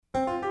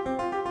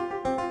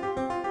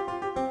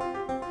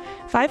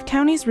5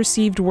 counties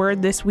received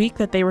word this week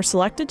that they were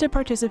selected to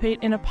participate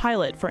in a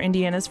pilot for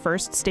Indiana's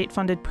first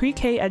state-funded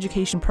pre-K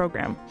education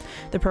program.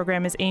 The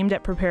program is aimed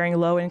at preparing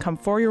low-income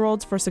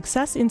 4-year-olds for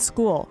success in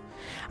school.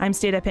 I'm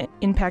State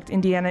Impact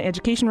Indiana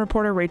education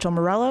reporter Rachel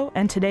Morello,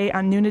 and today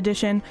on Noon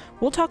Edition,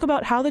 we'll talk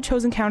about how the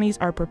chosen counties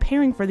are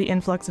preparing for the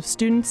influx of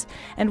students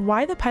and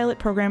why the pilot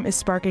program is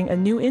sparking a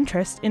new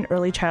interest in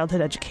early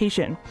childhood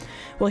education.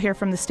 We'll hear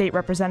from the state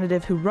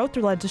representative who wrote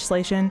the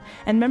legislation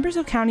and members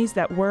of counties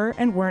that were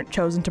and weren't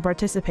chosen to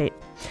participate.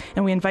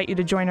 And we invite you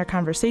to join our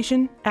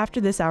conversation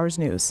after this hour's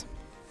news.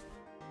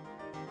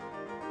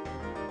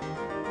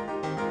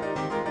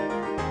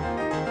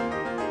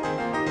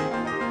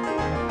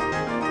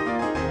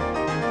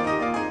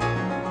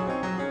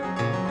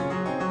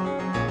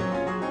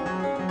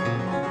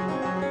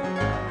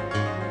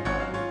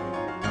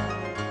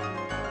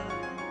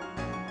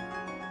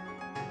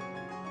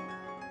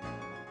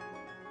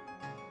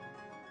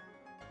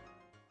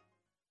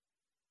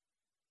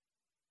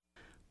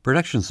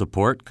 Production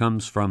support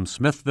comes from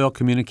Smithville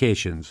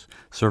Communications,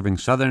 serving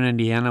southern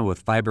Indiana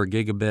with fiber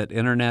gigabit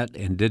internet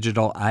and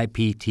digital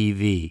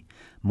IPTV.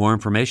 More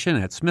information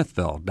at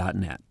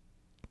smithville.net.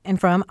 And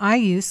from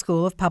IU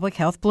School of Public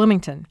Health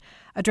Bloomington,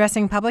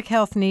 addressing public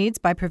health needs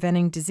by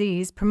preventing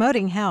disease,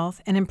 promoting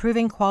health, and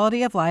improving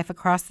quality of life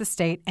across the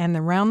state and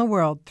around the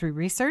world through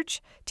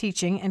research,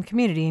 teaching, and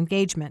community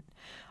engagement,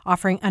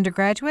 offering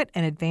undergraduate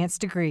and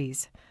advanced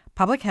degrees.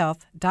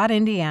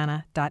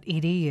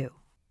 publichealth.indiana.edu.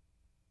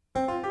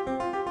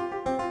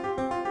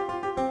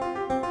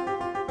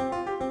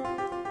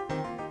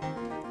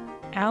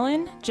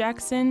 Allen,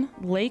 Jackson,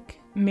 Lake,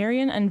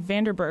 Marion, and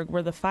Vanderburgh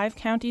were the 5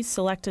 counties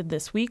selected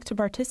this week to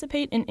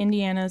participate in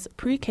Indiana's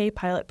pre-K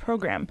pilot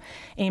program,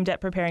 aimed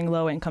at preparing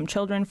low-income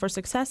children for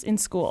success in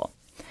school.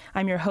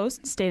 I'm your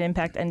host, State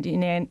Impact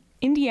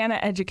Indiana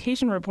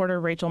education reporter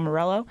Rachel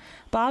Morello.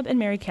 Bob and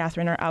Mary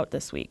Catherine are out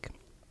this week.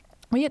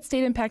 We at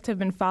State Impact have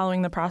been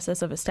following the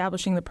process of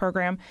establishing the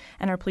program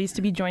and are pleased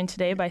to be joined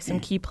today by some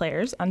key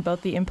players on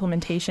both the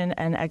implementation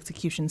and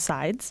execution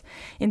sides.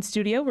 In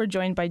studio, we're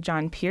joined by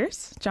John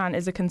Pierce. John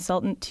is a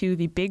consultant to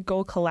the Big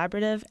Goal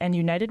Collaborative and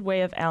United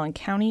Way of Allen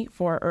County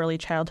for early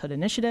childhood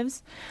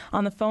initiatives.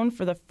 On the phone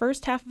for the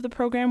first half of the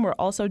program, we're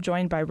also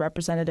joined by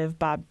Representative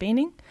Bob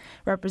Behning.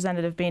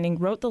 Representative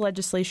Behning wrote the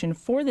legislation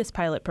for this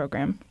pilot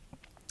program.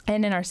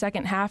 And in our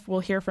second half, we'll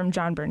hear from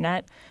John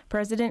Burnett,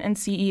 President and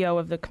CEO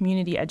of the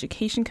Community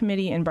Education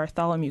Committee in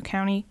Bartholomew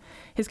County.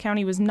 His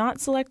county was not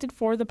selected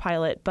for the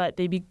pilot, but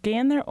they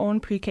began their own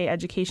pre-K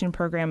education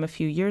program a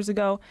few years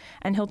ago,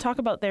 and he'll talk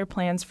about their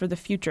plans for the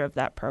future of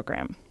that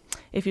program.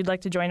 If you'd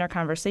like to join our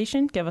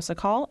conversation, give us a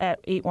call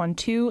at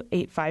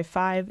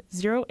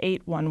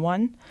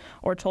 812-855-0811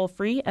 or toll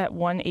free at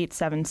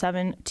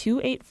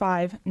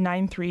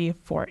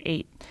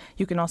 1-877-285-9348.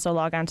 You can also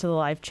log on to the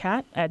live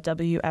chat at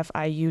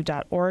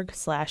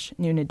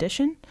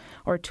wfiu.org/noonedition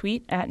or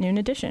tweet at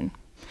noonedition.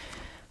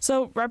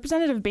 So,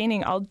 Representative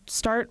Behning, I'll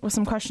start with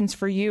some questions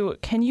for you.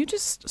 Can you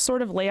just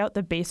sort of lay out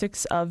the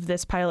basics of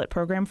this pilot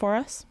program for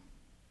us?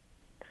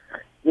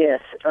 Yes.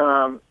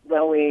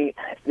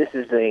 This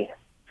is the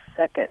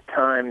second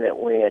time that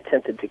we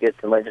attempted to get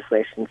the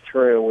legislation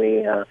through.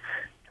 We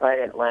tried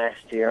it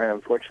last year, and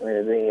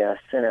unfortunately the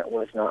Senate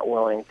was not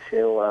willing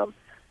to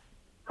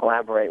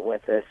collaborate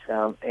with us.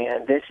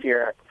 And this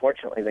year,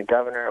 fortunately, the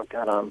governor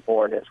got on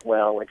board as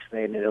well, which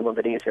made it a little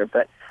bit easier.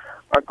 But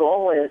our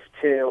goal is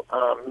to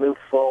move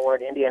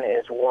forward. Indiana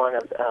is one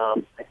of,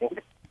 I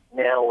think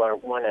now we're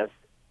one of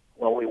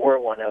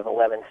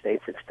 11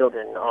 states that still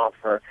didn't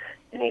offer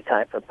any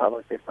type of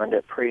publicly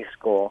funded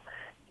preschool.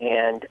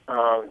 And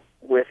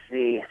with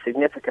the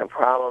significant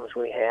problems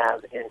we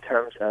have in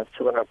terms of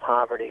children of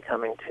poverty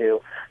coming to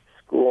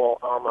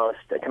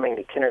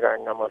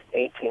kindergarten almost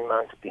 18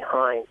 months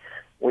behind,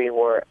 we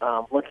were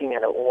looking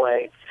at a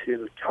way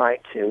to try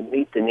to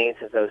meet the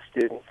needs of those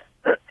students.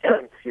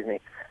 Excuse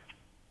me.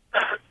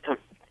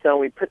 So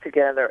we put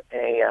together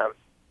a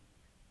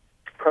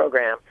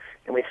program,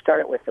 and we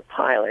started with the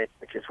pilot,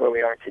 which is where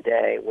we are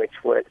today,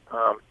 which would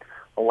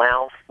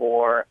allow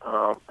for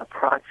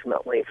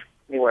approximately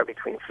anywhere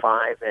between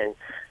 5,000 and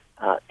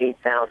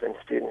 8,000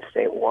 students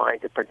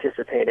statewide to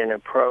participate in a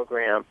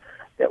program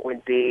that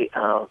would be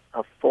a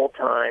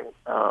full-time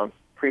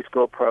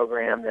preschool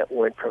program that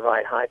would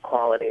provide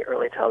high-quality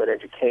early childhood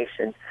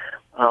education.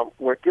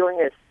 We're doing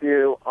it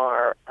through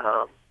our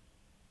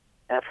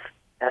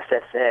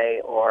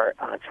FSSA, or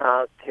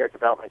Child Care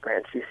Development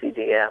Grant,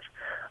 CCDF.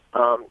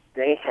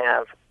 They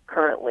have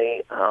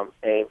currently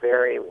a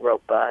very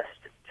robust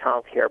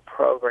child care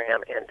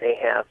program, and they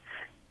have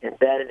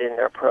embedded in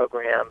their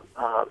program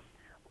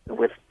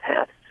with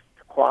paths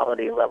to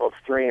quality levels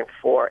 3 and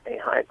 4, a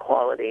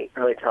high-quality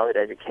early childhood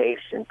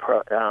education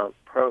program.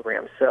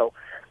 So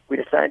we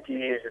decided to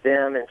use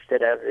them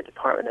instead of the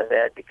Department of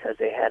Ed because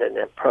they had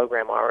a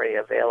program already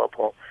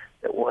available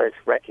that was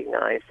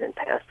recognized and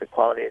passed the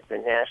quality, has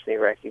been nationally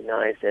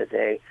recognized as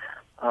a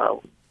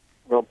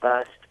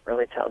robust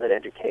early childhood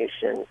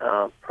education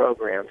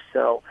program.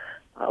 So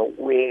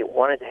we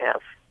wanted to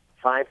have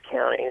 5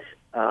 counties,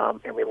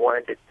 and we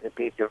wanted it to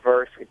be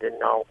diverse. We didn't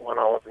want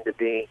all of them to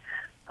be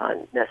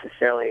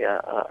necessarily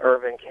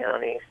urban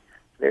counties.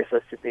 They're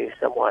supposed to be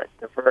somewhat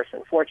diverse.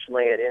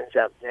 Unfortunately, it ends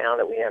up now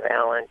that we have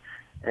Allen,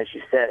 as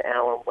you said,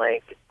 Allen,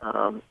 Lake,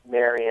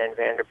 Marion,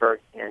 Vanderburgh,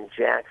 and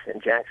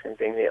Jackson. Jackson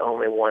being the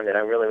only one that I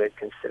really would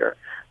consider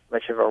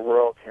much of a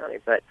rural county.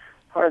 But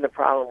part of the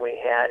problem we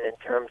had in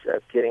terms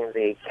of getting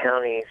the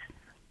counties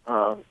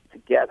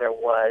together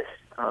was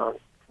to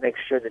make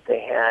sure that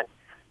they had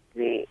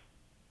the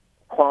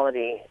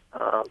quality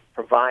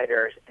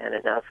providers and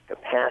enough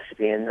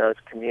capacity in those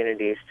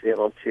communities to be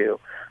able to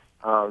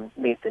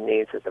meet the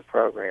needs of the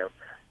program.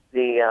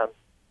 The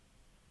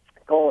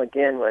goal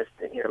again was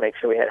to make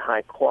sure we had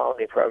high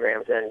quality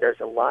programs, and there's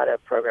a lot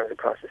of programs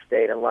across the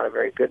state, a lot of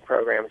very good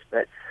programs,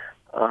 but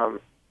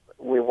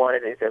we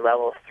wanted either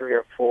level 3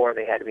 or 4.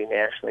 They had to be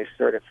nationally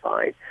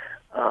certified.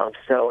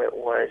 So it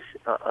was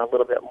a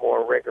little bit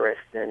more rigorous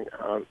than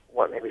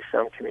what maybe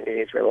some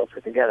communities were able to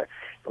put together.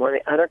 And one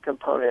of the other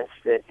components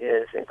that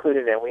is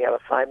included in, we have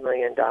a $5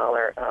 million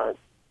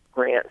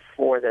grant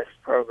for this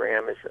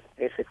program. Is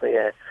basically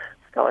a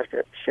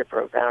scholarship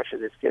or a voucher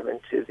that's given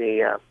to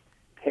the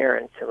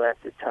parent to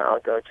let the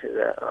child go to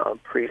the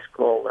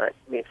preschool that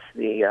meets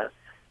the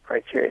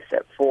criteria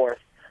set forth.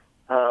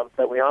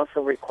 But we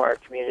also require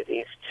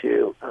communities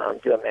to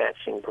do a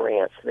matching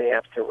grant, so they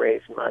have to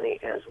raise money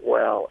as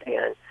well.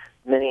 And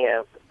many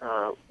have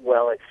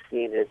well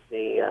exceeded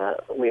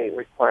we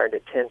required a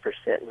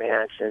 10%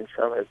 match, and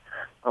some have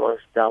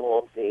almost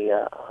doubled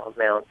the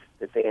amount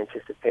that they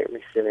anticipate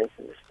receiving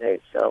from the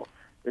state. So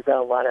we've got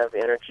a lot of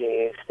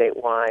energy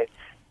statewide,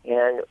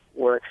 and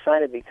we're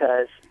excited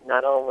because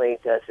not only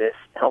does this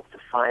help the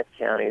 5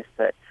 counties,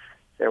 but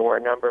there were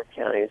a number of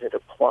counties that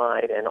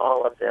applied, and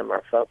all of them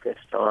are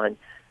focused on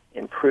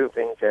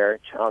improving their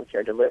child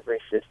care delivery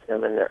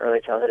system and their early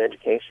childhood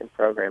education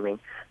programming.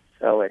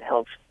 So it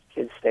helps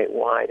kids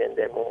statewide, and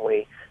then when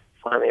we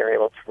finally are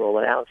able to roll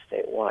it out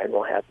statewide,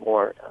 we'll have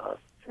more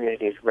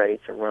communities ready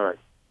to run.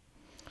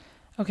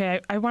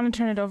 Okay, I want to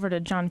turn it over to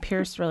John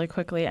Pierce really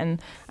quickly,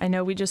 and I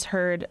know we just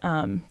heard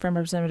from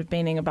Representative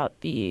Boehning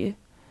about the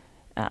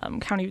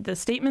county, the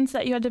statements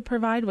that you had to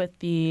provide with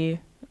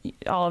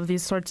all of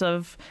these sorts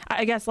of.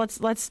 I guess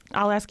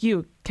I'll ask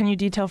you. Can you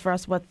detail for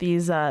us what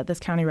this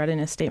county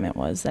readiness statement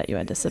was that you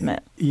had to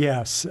submit?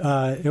 Yes,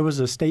 it was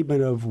a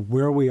statement of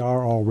where we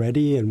are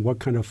already and what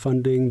kind of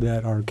funding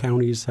that our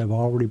counties have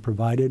already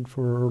provided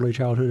for early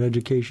childhood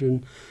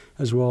education,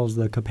 as well as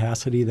the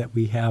capacity that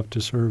we have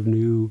to serve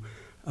new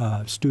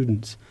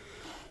students.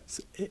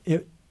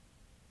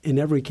 In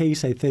every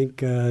case, I think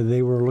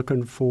they were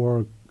looking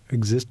for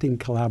existing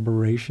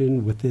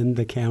collaboration within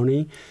the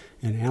county,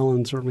 and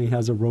Allen certainly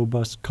has a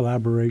robust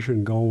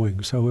collaboration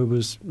going. So it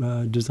was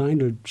designed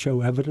to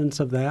show evidence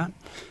of that.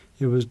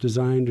 It was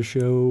designed to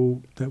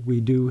show that we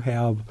do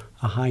have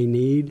a high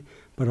need,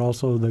 but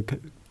also the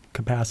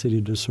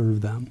capacity to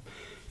serve them.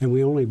 And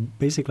we only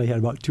basically had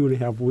about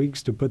 2.5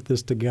 weeks to put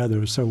this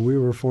together, so we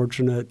were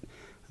fortunate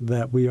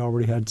that we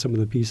already had some of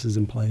the pieces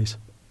in place.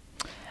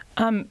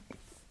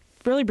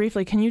 Really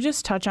briefly, can you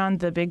just touch on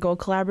the Big Goal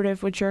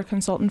Collaborative, which you're a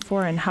consultant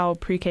for, and how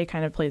pre-K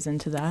kind of plays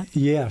into that?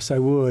 Yes, I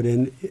would.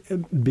 And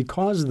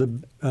because the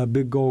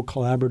Big Goal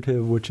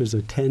Collaborative, which is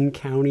a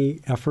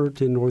 10-county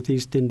effort in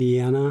Northeast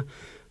Indiana,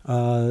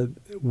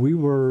 we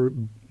were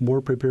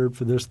more prepared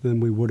for this than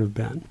we would have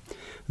been.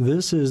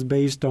 This is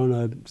based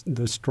on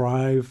the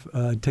Strive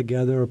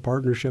Together, a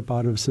partnership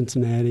out of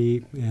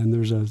Cincinnati, and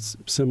there's a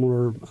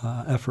similar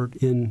effort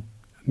in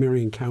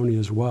Marion County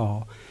as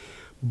well.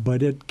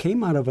 But it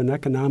came out of an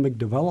economic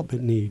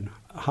development need.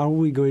 How are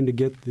we going to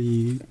get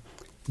the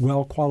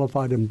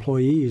well-qualified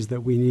employees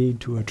that we need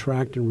to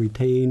attract and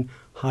retain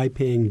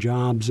high-paying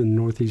jobs in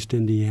Northeast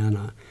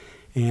Indiana?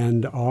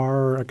 And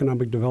our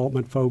economic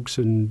development folks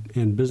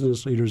and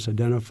business leaders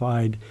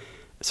identified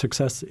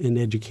success in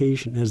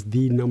education as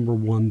the number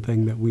one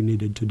thing that we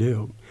needed to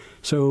do.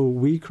 So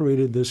we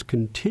created this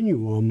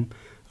continuum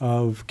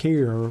of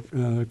care,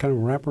 kind of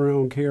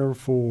wraparound care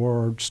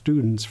for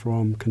students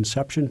from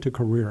conception to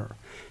career.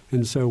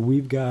 And so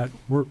we've got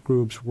work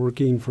groups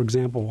working. For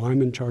example,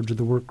 I'm in charge of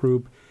the work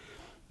group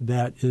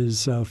that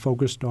is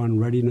focused on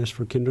readiness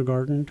for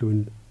kindergarten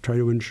to try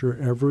to ensure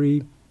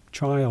every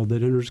child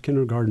that enters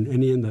kindergarten,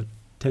 any in the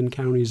 10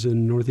 counties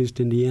in Northeast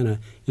Indiana,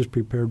 is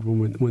prepared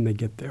when they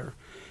get there.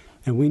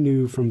 And we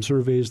knew from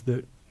surveys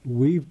that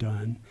we've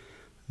done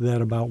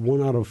that about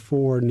 1 out of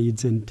 4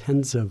 needs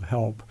intensive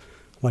help.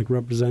 Like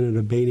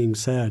Representative Boehning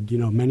said,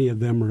 many of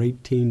them are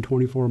 18,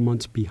 24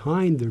 months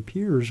behind their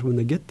peers when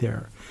they get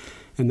there.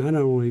 And that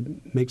not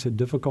only makes it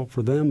difficult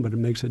for them, but it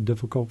makes it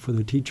difficult for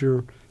the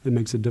teacher. It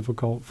makes it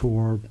difficult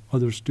for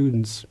other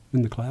students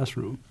in the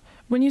classroom.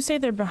 When you say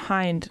they're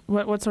behind,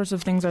 what sorts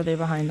of things are they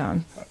behind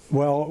on?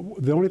 Well,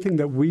 the only thing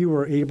that we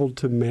were able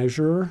to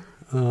measure,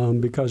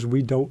 because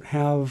we don't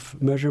have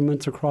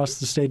measurements across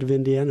the state of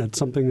Indiana, it's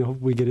something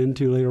that we get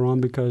into later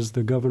on because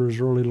the Governor's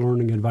Early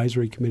Learning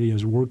Advisory Committee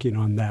is working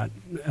on that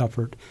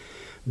effort.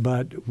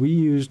 But we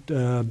used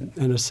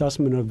an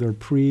assessment of their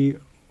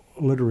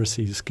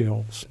literacy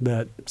skills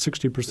that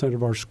 60%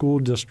 of our school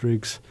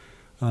districts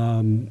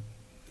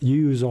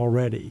use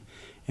already.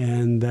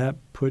 And that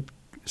put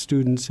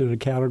students in a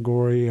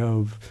category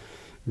of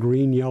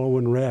green, yellow,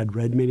 and red.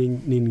 Red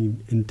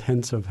meaning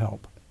intensive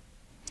help.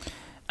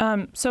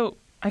 So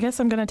I guess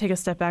I'm going to take a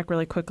step back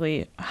really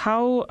quickly.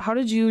 How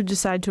did you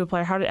decide to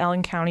apply? How did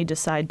Allen County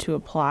decide to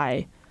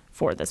apply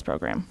for this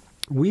program?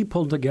 We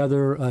pulled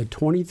together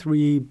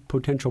 23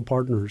 potential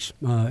partners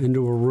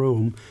into a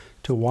room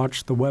to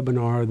watch the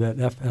webinar that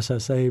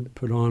FSSA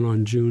put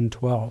on June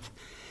 12th.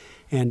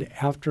 And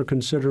after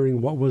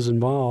considering what was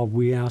involved,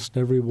 we asked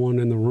everyone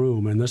in the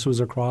room, and this was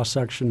a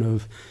cross-section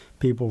of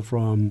people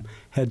from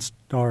Head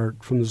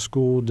Start, from the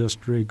school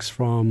districts,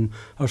 from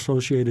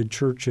associated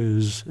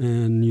churches,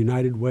 and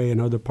United Way and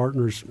other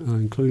partners,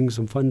 including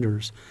some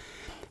funders.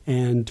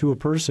 And to a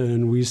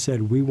person, we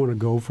said, we want to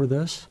go for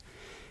this.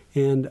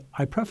 And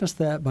I preface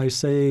that by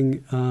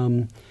saying,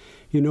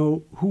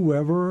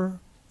 whoever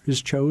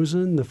is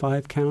chosen, the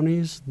 5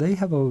 counties, they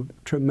have a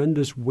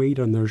tremendous weight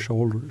on their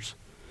shoulders,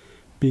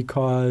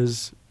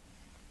 because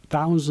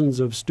thousands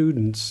of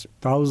students,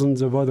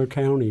 thousands of other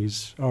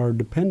counties are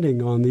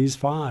depending on these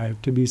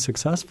 5 to be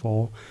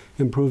successful,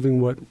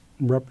 improving what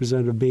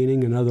Representative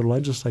Boehning and other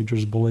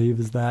legislators believe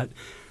is that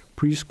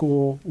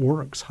preschool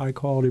works,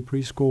 high-quality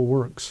preschool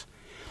works.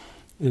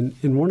 And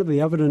one of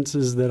the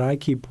evidences that I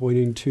keep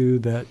pointing to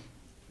that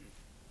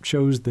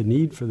shows the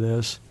need for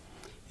this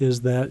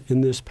is that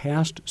in this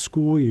past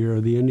school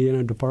year, the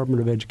Indiana Department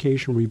of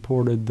Education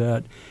reported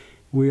that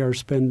we are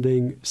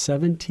spending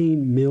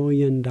 $17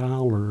 million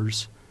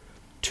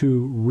to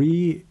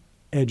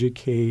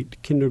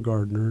re-educate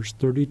kindergartners,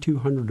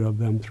 3,200 of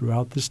them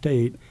throughout the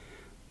state,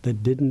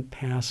 that didn't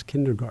pass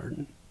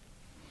kindergarten.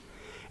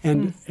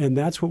 And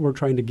that's what we're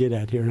trying to get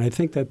at here. And I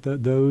think that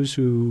those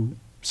who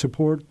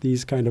support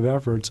these kind of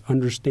efforts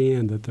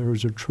understand that there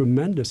is a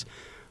tremendous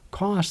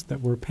cost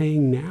that we're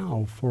paying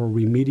now for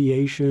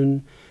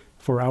remediation,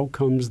 for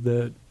outcomes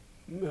that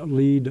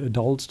lead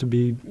adults to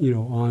be,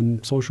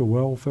 on social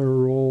welfare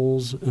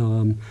rolls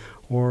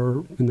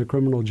or in the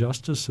criminal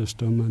justice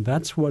system. And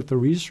that's what the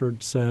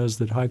research says,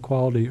 that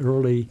high-quality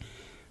early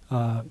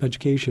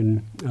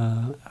education,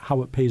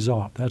 how it pays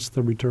off. That's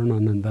the return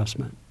on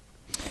investment.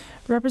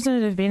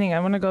 Representative Boehning,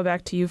 I want to go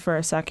back to you for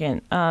a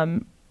second.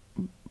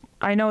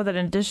 I know that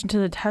in addition to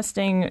the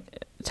testing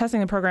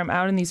the program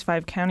out in these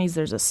 5 counties,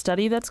 there's a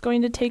study that's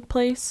going to take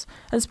place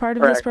as part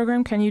of this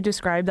program. Can you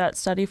describe that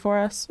study for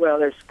us? Well,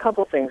 there's a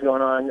couple things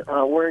going on.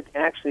 We're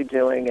actually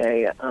doing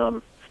a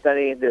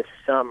study this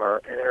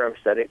summer, an interim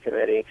study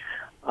committee,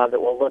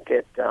 that will look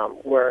at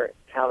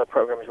how the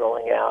program is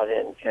rolling out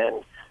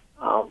and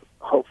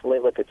hopefully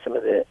look at some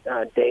of the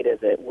data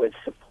that would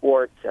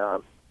support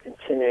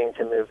continuing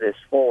to move this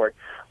forward.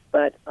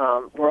 But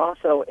we're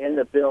also, in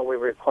the bill, we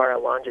require a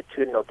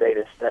longitudinal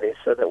data study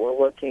so that we're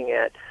looking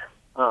at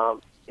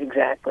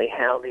exactly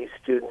how these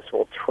students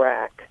will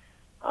track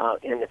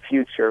in the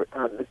future.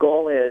 The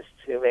goal is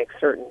to make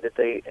certain that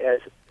they,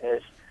 as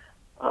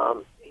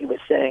he was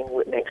saying,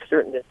 would make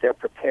certain that they're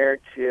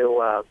prepared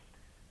to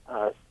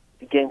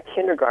begin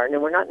kindergarten.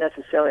 And we're not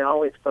necessarily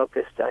always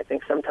focused. I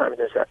think sometimes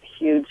there's a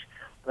huge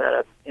amount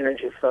of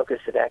energy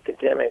focused at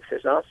academics.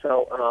 There's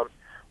also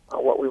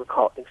what we would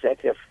call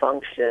executive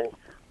function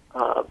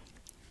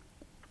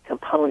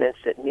components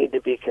that need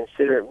to be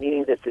considered,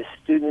 meaning that the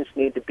students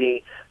need to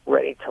be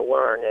ready to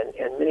learn.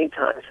 And many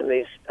times some of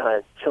these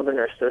children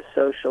are so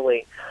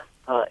socially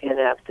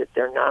inept that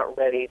they're not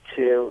ready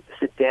to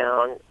sit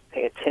down,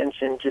 pay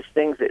attention, just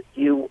things that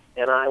you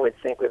and I would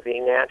think would be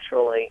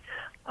naturally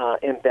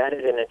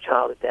embedded in a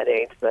child at that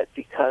age. But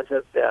because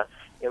of the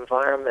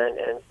environment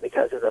and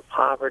because of the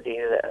poverty,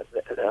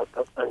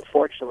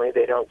 unfortunately,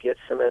 they don't get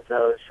some of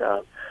those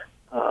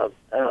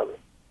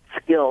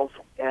skills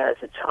as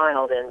a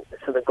child, and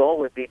so the goal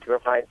would be to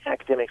provide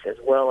academics as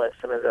well as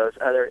some of those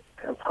other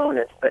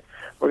components. But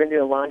we're going to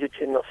do a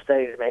longitudinal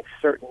study to make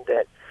certain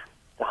that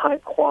the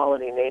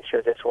high-quality nature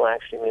of this will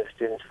actually move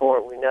students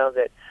forward. We know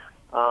that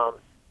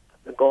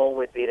the goal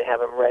would be to have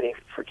them ready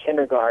for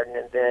kindergarten,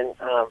 and then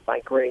by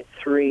grade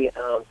 3,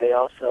 they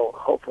also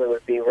hopefully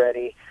would be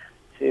ready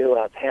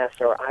to pass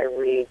our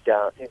iRead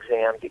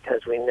exam,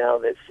 because we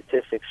know that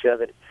statistics show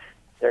that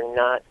they're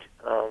not,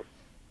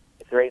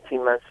 if they're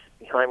 18 months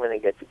behind when they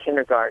get to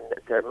kindergarten,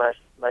 that they're much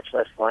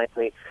less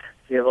likely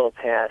to be able to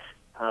pass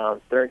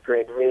third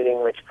grade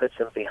reading, which puts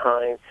them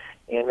behind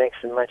and makes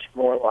them much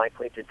more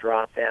likely to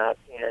drop out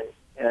and,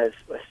 as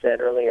was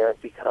said earlier,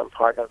 become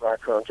part of our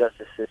criminal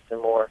justice system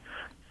or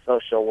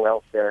social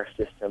welfare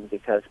system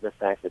because of the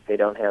fact that they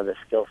don't have the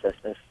skill sets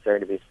necessary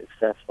to be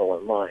successful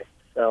in life.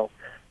 So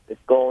the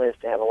goal is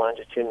to have a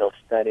longitudinal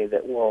study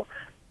that will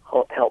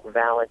help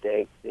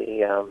validate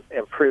the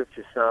and prove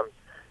to some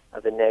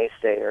of the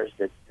naysayers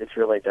that this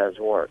really does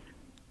work.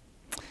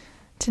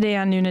 Today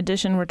on Noon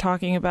Edition, we're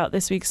talking about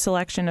this week's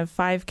selection of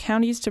 5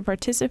 counties to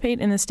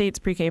participate in the state's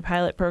pre-K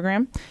pilot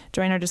program.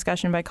 Join our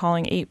discussion by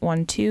calling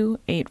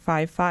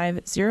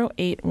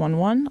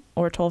 812-855-0811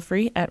 or toll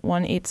free at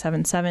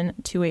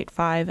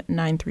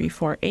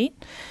 1-877-285-9348.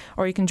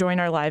 Or you can join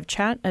our live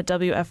chat at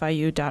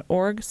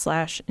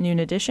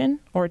wfiu.org/noonedition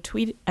or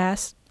tweet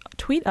us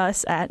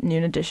at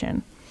Noon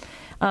Edition.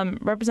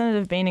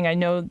 Representative Boehning, I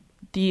know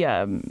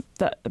the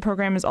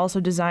program is also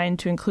designed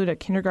to include a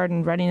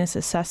kindergarten readiness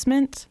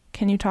assessment.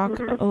 Can you talk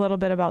a little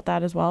bit about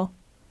that as well?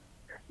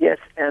 Yes,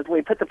 as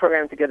we put the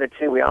program together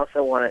too, we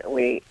also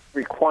we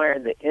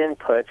required the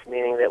inputs,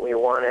 meaning that we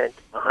wanted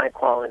a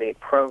high-quality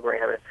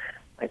program,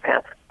 like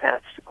path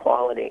to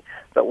quality,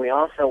 but we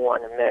also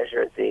want to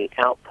measure the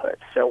output.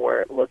 So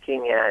we're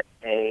looking at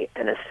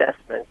an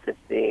assessment that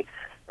the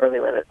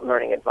Early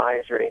Learning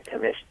Advisory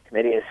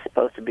Committee is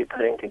supposed to be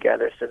putting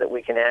together so that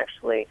we can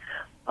actually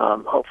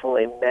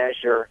hopefully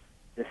measure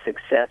the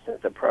success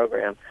of the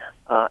program.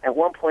 At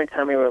one point in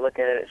time, we were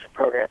looking at a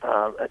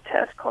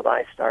test called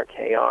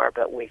iStar-KR,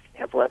 but we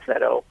have left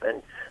that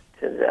open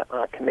to the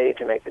committee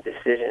to make the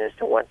decision as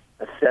to what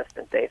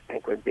assessment they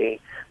think would be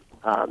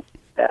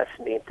best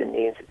meet the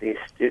needs of these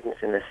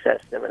students and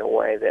assess them in a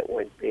way that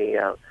would be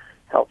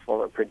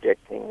helpful in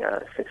predicting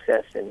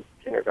success in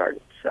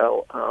kindergarten.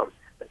 So,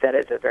 but that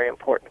is a very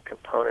important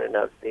component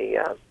of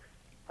the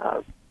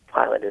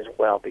pilot as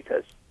well,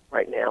 because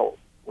right now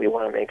we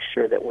want to make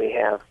sure that we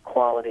have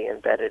quality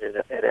embedded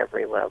at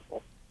every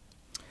level.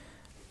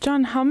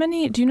 John,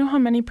 do you know how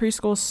many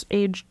preschool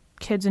age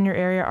kids in your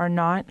area are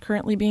not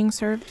currently being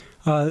served?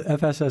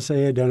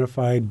 FSSA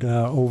identified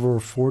over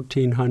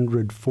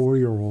 1,400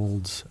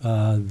 4-year-olds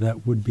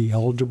that would be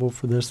eligible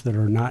for this that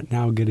are not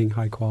now getting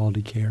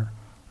high-quality care.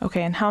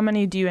 Okay, and how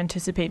many do you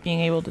anticipate being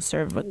able to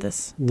serve with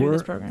this through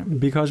this program?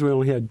 Because we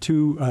only had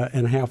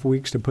 2.5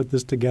 weeks to put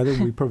this together,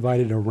 we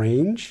provided a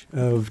range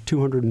of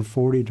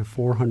 240 to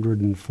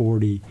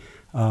 440,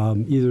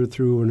 either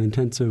through an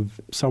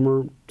intensive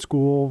summer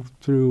school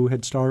through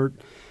Head Start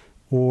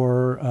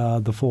or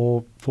the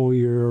full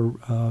year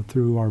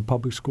through our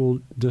public school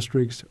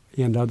districts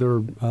and other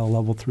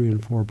level 3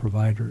 and 4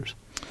 providers.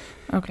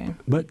 Okay.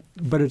 But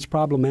it's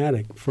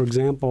problematic. For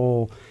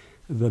example,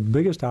 the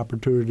biggest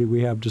opportunity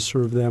we have to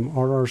serve them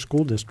are our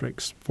school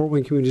districts. Fort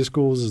Wayne Community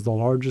Schools is the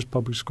largest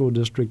public school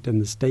district in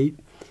the state,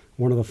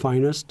 one of the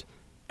finest.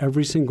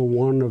 Every single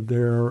one of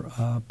their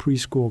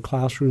preschool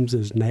classrooms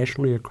is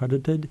nationally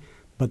accredited,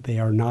 but they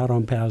are not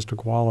on paths to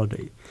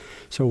quality.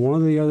 So one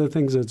of the other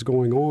things that's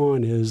going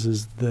on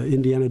is the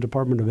Indiana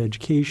Department of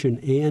Education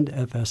and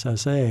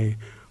FSSA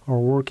are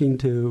working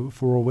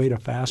for a way to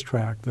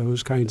fast-track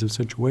those kinds of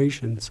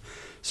situations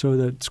so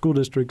that school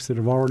districts that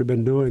have already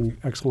been doing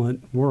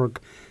excellent work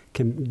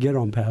can get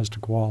on paths to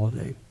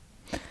quality.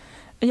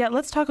 Yeah,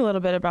 let's talk a little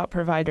bit about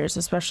providers,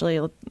 especially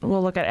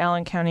we'll look at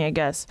Allen County, I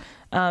guess.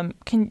 Do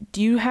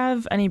you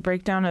have any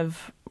breakdown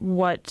of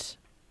what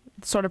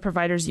sort of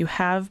providers you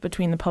have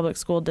between the public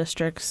school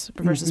districts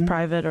versus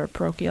private or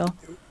parochial?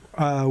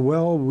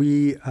 Well,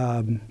 we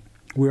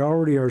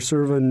already are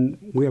serving,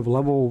 we have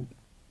level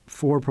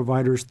 4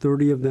 providers,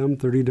 30 of them,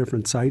 30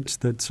 different sites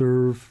that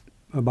serve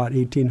about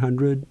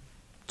 1,800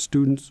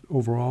 students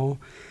overall,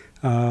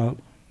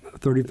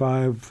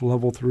 35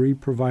 level 3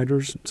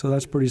 providers, so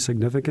that's pretty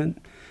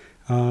significant.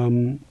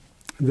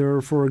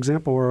 There, for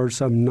example, are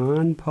some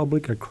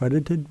non-public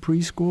accredited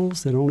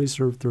preschools that only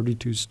serve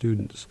 32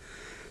 students.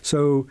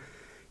 So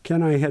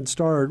Kenai Head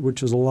Start,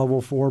 which is a level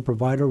 4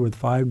 provider with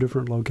 5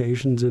 different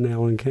locations in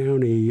Allen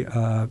County,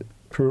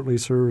 currently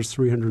serves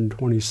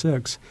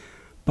 326,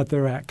 but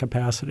they're at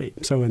capacity.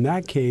 So in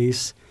that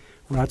case,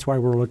 that's why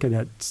we're looking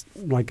at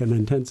like an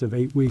intensive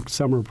 8-week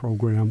summer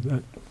program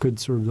that could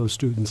serve those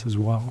students as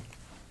well.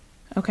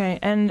 Okay,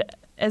 and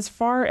as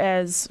far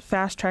as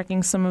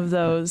fast-tracking some of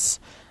those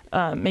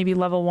maybe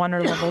level 1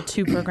 or level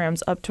 2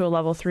 programs up to a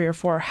level 3 or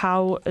 4,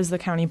 how is the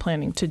county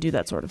planning to do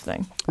that sort of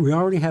thing? We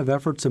already have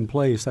efforts in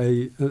place.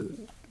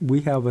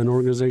 We have an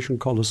organization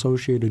called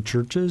Associated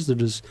Churches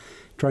that is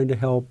trying to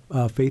help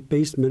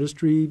faith-based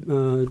ministry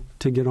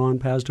to get on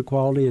paths to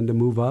quality and to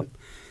move up.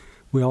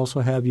 We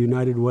also have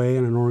United Way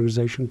and an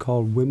organization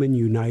called Women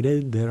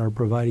United that are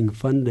providing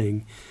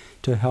funding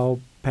to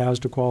help paths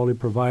to quality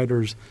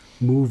providers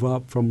move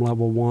up from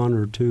level 1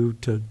 or 2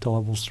 to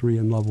levels 3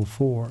 and level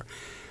 4.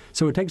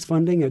 So it takes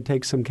funding, it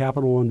takes some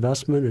capital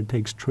investment, it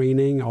takes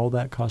training, all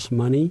that costs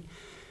money.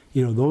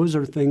 You know, those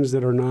are things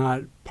that are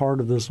not part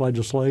of this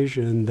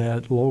legislation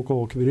that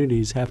local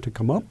communities have to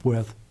come up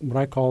with, what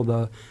I call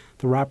the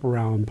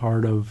wraparound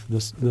part of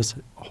this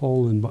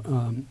whole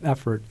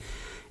effort.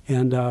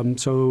 And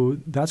so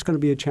that's going to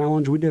be a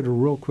challenge. We did a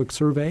real quick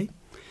survey.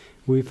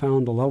 We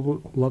found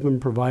 11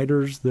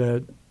 providers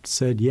that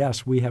said,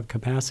 yes, we have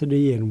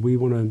capacity and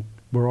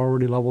we're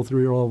already level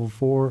 3 or level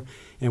 4,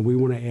 and we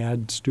want to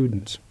add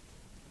students.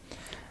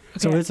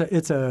 Okay. So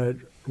it's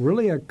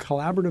really a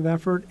collaborative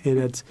effort, and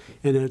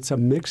it's a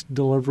mixed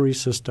delivery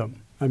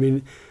system. I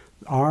mean,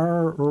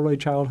 our early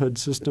childhood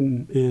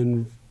system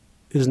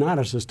is not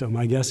a system,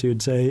 I guess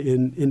you'd say,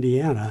 in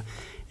Indiana.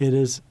 It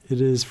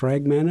is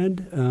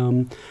fragmented.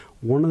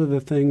 One of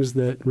the things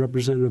that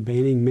Representative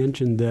Boehning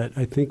mentioned that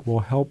I think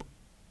will help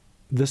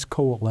this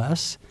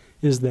coalesce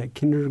is that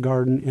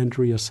kindergarten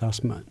entry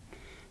assessment.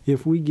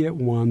 If we get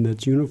one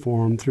that's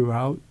uniform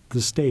throughout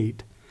the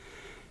state,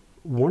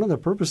 one of the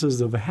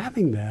purposes of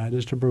having that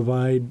is to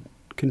provide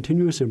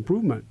continuous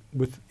improvement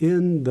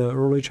within the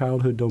early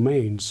childhood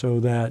domain so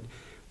that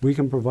we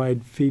can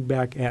provide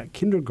feedback at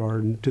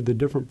kindergarten to the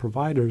different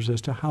providers as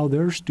to how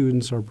their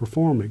students are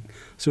performing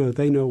so that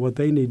they know what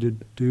they need to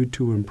do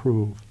to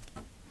improve.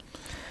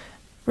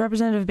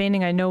 Representative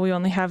Boehning, I know we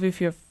only have you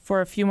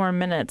for a few more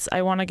minutes.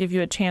 I want to give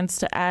you a chance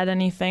to add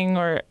anything,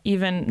 or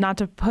even not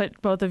to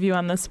put both of you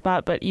on the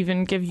spot, but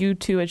even give you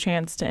two a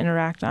chance to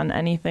interact on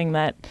anything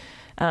that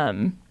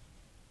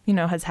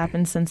has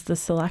happened since the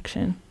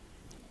selection.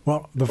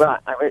 There's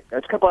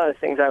a couple other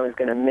things I was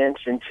going to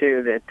mention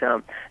too.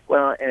 That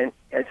and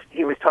as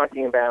he was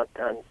talking about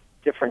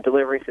different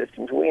delivery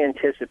systems, we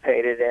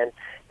anticipated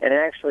and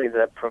actually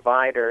the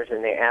providers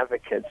and the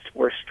advocates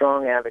were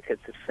strong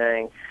advocates of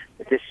saying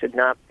that this should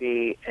not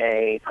be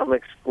a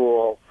public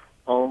school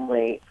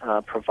only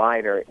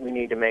provider. We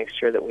need to make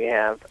sure that we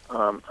have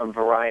a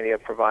variety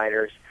of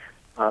providers,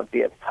 be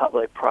it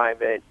public,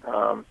 private,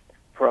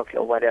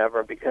 parochial,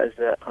 whatever, because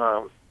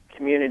the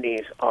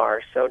communities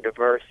are so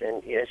diverse,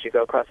 and as you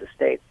go across the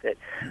state, that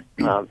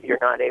you're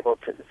not able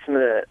to. Some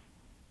of the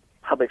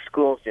public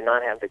schools do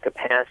not have the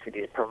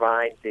capacity to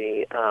provide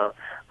the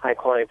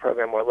high-quality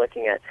program we're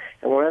looking at.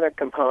 And one other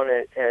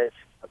component, as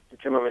the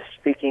gentleman was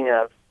speaking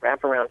of,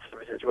 wraparound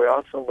services, we're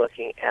also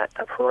looking at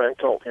a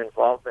parental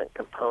involvement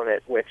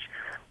component, which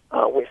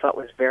we thought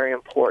was very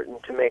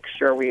important to make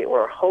sure we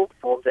were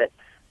hopeful that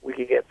we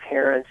could get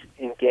parents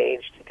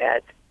engaged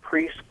at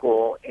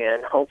preschool,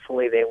 and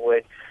hopefully they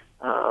would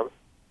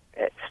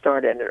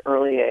start at an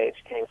early age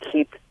and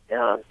keep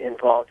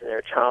involved in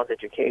their child's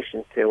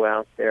education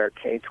throughout their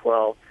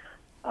K-12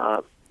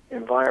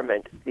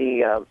 environment.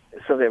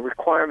 So the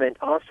requirement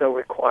also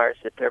requires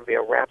that there be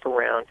a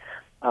wraparound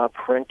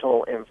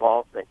parental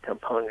involvement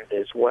component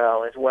as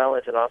well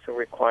as it also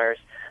requires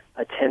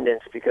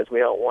attendance, because we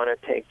don't want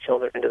to take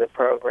children into the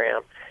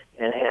program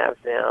and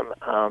have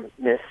them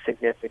miss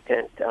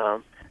significant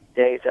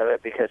days of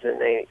it, because then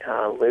they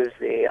lose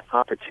the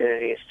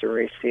opportunities to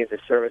receive the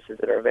services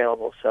that are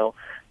available. So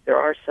there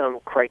are some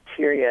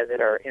criteria that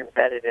are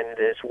embedded in it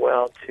as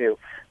well to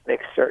make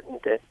certain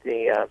that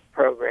the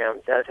program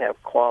does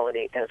have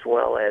quality, as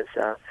well as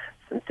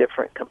some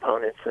different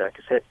components, like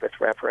I said, with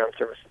wraparound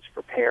services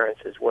for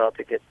parents as well,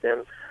 to get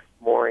them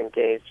more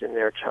engaged in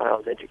their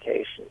child's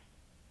education.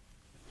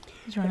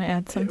 Do you want to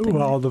add something?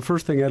 Well, the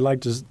first thing I'd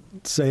like to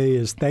say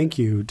is thank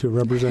you to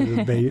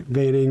Representative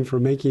Boehning for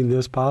making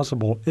this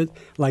possible.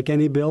 Like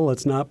any bill,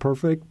 it's not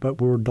perfect, but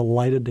we're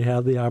delighted to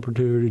have the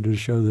opportunity to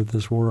show that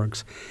this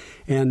works.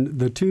 And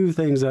the two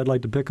things I'd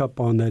like to pick up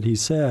on that he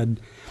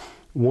said,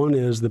 one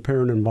is the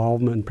parent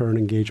involvement and parent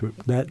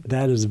engagement.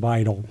 That is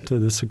vital to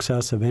the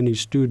success of any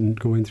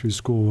student going through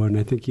school, and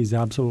I think he's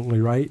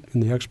absolutely right,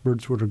 and the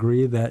experts would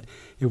agree that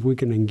if we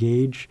can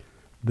engage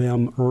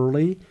them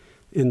early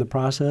in the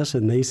process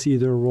and they see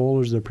their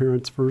role as their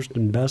parent's first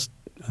and best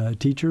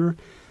teacher,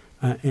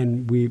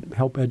 and we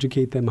help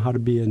educate them how to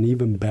be an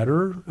even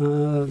better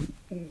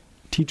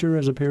teacher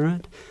as a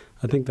parent,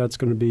 I think that's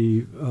going to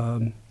be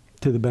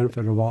to the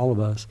benefit of all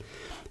of us.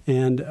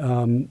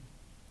 And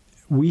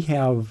we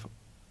have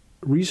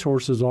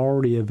resources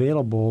already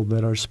available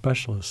that are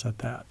specialists at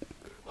that.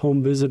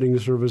 Home visiting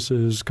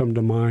services come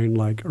to mind,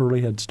 like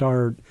Early Head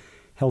Start,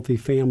 Healthy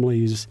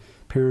Families,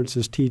 Parents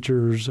as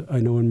Teachers. I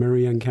know in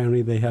Marion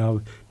County they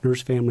have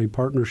nurse-family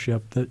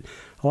partnership that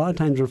a lot of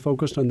times are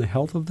focused on the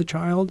health of the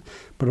child,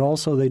 but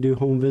also they do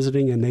home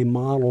visiting and they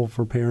model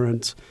for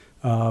parents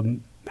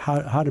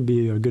how to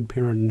be a good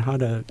parent and how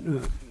to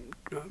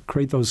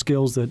create those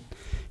skills that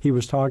he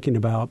was talking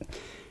about.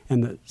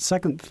 And the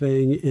second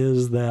thing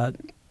is that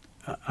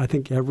I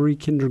think every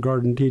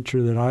kindergarten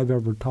teacher that I've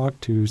ever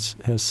talked to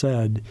has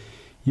said,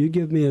 you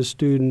give me a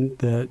student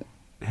that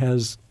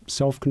has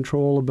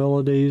self-control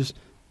abilities,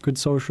 good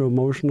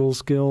social-emotional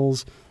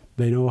skills,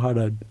 they know how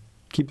to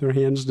keep their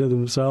hands to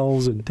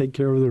themselves and take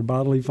care of their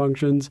bodily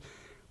functions,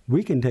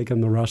 we can take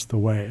them the rest of the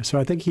way. So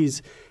I think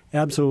he's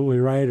absolutely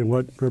right, and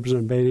what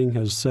Representative Boehning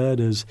has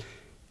said is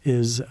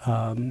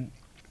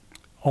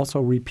also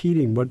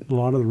repeating what a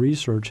lot of the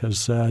research has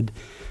said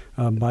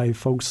by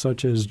folks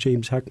such as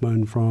James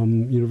Heckman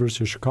from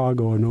University of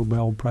Chicago, a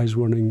Nobel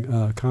Prize-winning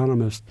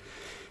economist,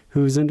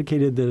 who's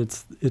indicated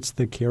that it's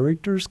the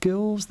character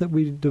skills that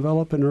we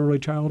develop in early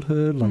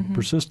childhood, like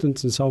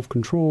persistence and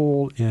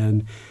self-control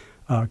and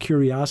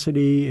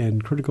curiosity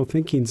and critical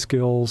thinking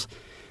skills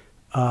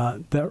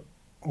that are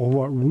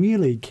what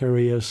really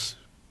carry us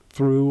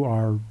through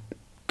our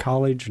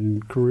college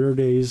and career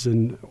days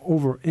and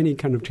over any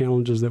kind of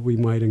challenges that we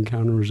might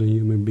encounter as a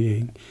human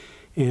being.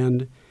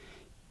 And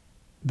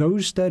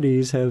those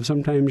studies have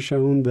sometimes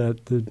shown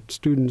that the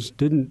students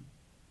didn't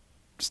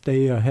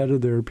stay ahead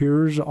of their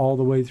peers all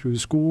the way through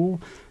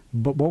school,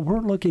 But what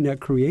we're looking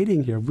at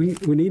creating here, we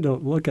need to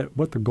look at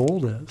what the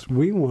goal is.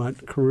 We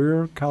want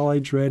career,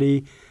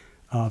 college-ready,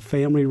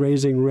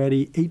 family-raising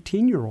ready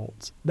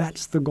 18-year-olds.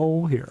 That's the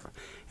goal here.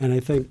 And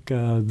I think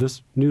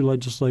this new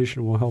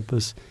legislation will help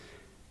us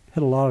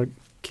hit a lot of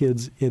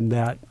kids in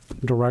that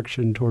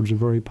direction towards a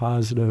very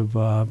positive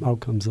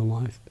outcomes in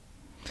life.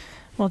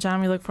 Well,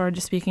 John, we look forward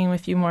to speaking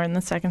with you more in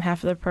the second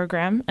half of the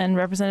program. And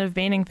Representative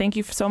Boehning, thank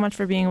you so much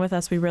for being with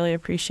us. We really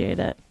appreciate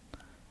it.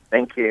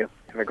 Thank you.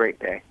 Have a great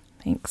day.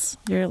 Thanks.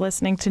 You're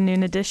listening to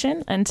Noon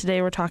Edition, and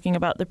today we're talking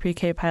about the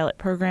pre-K pilot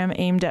program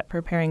aimed at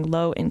preparing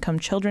low-income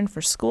children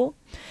for school.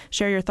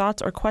 Share your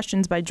thoughts or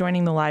questions by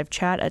joining the live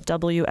chat at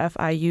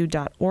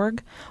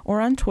wfiu.org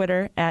or on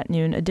Twitter at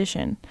Noon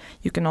Edition.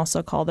 You can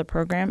also call the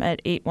program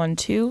at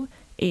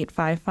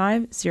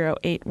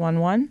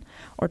 812-855-0811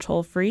 or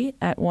toll free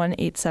at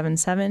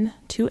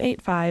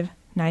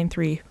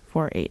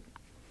 1-877-285-9348.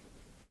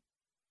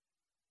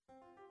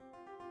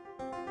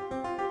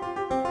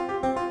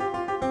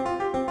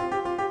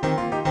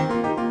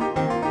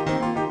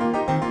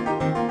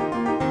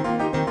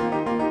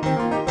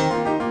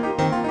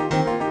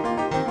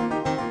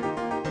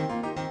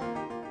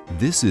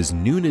 This is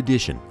Noon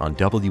Edition on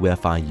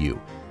WFIU.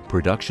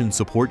 Production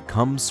support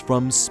comes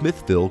from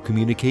Smithville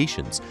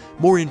Communications.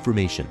 More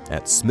information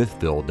at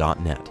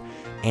smithville.net.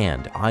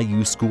 And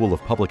IU School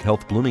of Public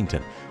Health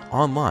Bloomington,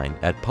 online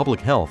at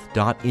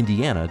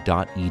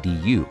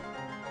publichealth.indiana.edu.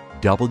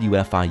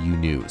 WFIU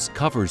News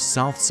covers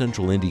South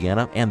Central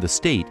Indiana and the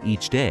state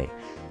each day.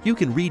 You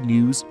can read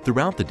news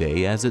throughout the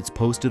day as it's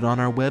posted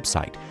on our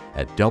website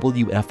at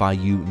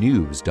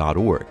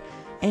wfiunews.org.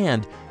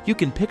 And you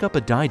can pick up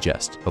a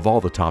digest of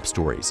all the top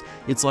stories.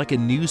 It's like a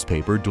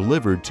newspaper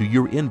delivered to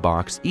your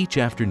inbox each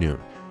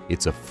afternoon.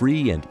 It's a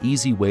free and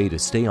easy way to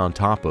stay on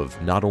top of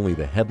not only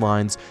the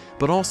headlines,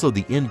 but also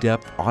the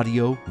in-depth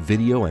audio,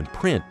 video, and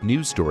print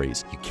news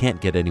stories you can't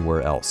get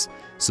anywhere else.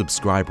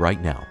 Subscribe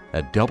right now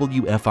at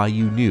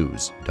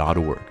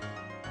wfiunews.org.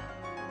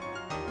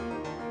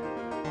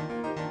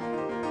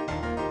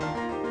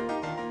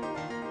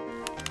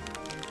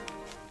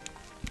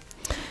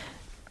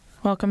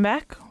 Welcome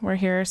back. We're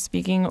here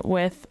speaking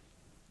with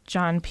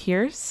John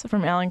Pierce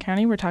from Allen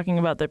County. We're talking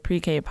about the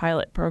pre-K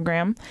pilot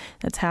program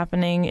that's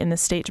happening in the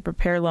state to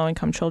prepare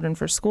low-income children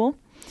for school.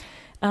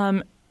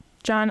 John,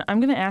 I'm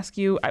going to ask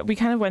you, we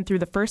kind of went through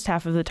the first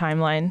half of the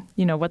timeline,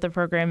 what the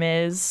program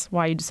is,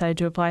 why you decided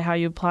to apply, how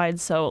you applied.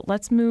 So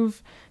let's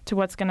move to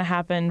what's going to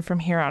happen from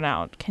here on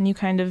out. Can you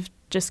kind of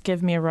just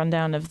give me a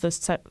rundown of the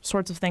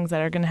sorts of things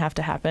that are going to have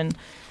to happen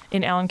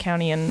in Allen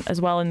County and as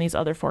well in these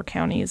other 4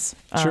 counties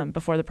Sure.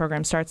 before the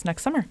program starts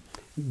next summer?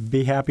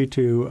 Be happy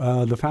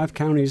to. The 5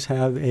 counties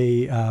have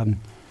a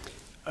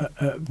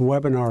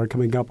webinar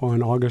coming up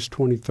on August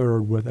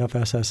 23rd with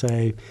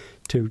FSSA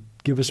to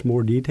give us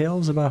more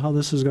details about how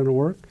this is going to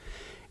work.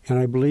 And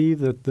I believe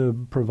that the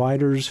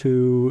providers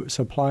who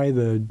supply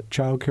the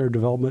Child Care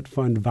Development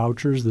Fund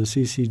vouchers, the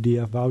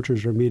CCDF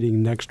vouchers, are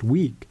meeting next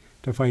week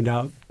to find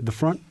out the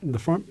front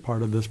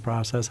part of this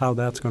process, how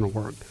that's going to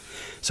work.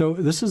 So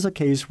this is a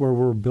case where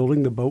we're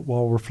building the boat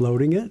while we're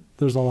floating it.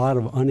 There's a lot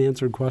of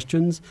unanswered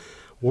questions.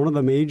 One of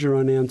the major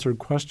unanswered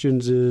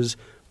questions is,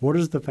 what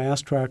is the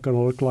fast track going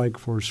to look like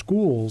for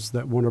schools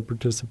that want to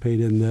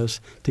participate in this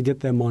to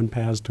get them on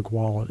paths to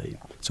quality?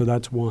 So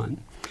that's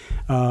one.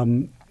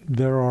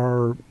 There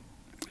are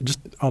just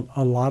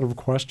a lot of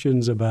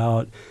questions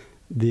about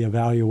the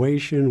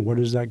evaluation. What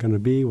is that going to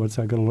be? What's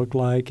that going to look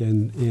like?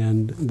 And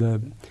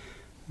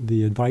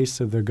the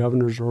advice of the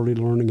Governor's Early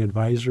Learning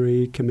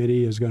Advisory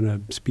Committee is going to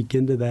speak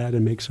into that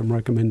and make some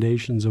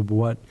recommendations of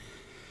what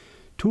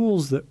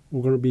tools that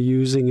we're going to be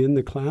using in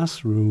the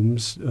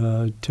classrooms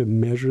to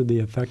measure the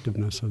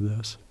effectiveness of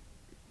this.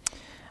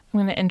 I'm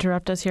going to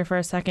interrupt us here for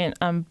a second.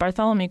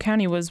 Bartholomew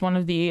County was one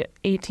of the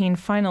 18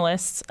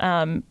 finalists,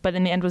 but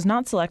in the end was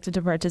not selected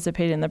to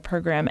participate in the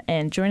program.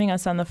 And joining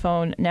us on the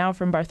phone now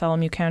from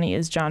Bartholomew County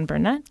is John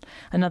Burnett,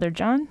 another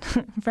John,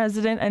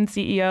 President and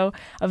CEO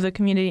of the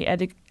Community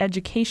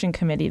Education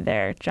Committee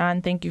there.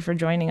 John, thank you for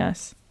joining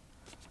us.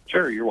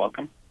 Sure, you're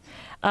welcome.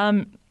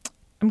 I'm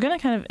going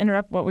to kind of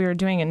interrupt what we were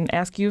doing and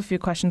ask you a few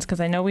questions because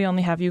I know we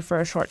only have you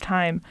for a short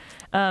time.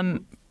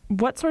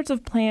 What sorts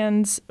of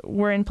plans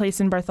were in place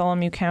in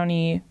Bartholomew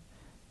County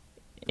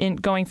in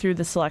going through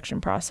the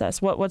selection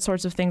process? What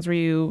sorts of things were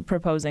you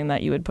proposing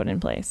that you would put in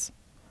place?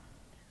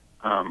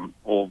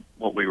 Well,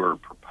 what we were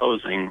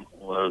proposing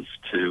was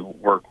to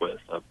work with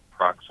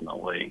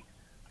approximately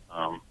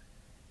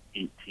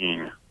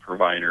 18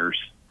 providers.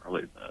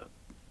 Probably the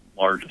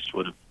largest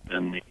would have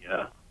been the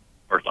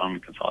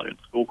Bartholomew Consolidated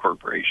School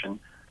Corporation.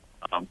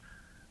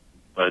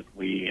 But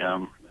we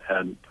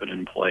had put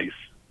in place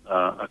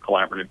a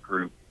collaborative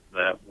group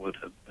that would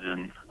have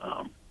been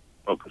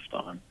focused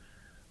on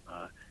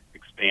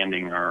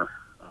expanding our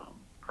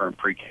current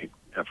pre-K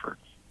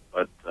efforts.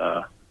 But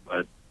I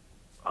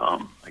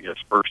guess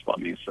first let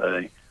me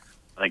say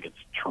I think it's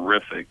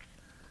terrific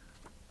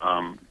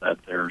that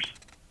there's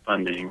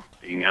funding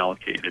being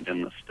allocated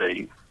in the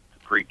state to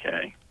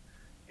pre-K.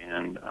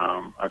 And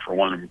I, for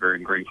one, am very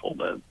grateful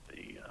that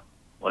the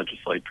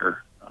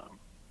legislature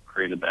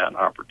created that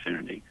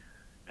opportunity,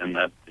 and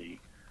that the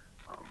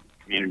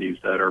communities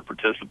that are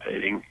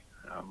participating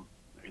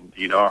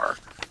indeed are.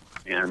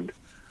 And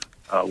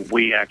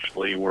we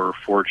actually were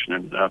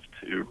fortunate enough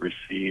to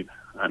receive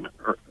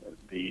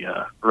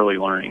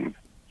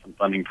some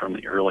funding from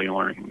the Early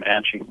Learning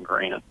Matching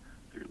Grant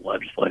through the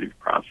legislative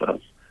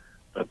process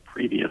the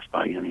previous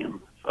biennium.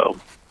 So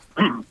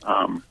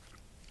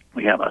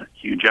we have a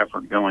huge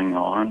effort going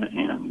on,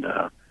 and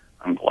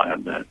I'm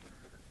glad that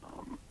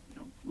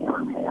more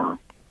and more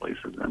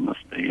places in the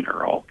state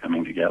are all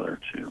coming together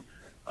to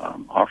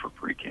offer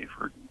pre-K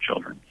for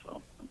children.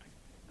 So I think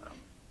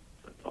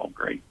that's all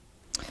great.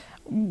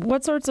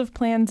 What sorts of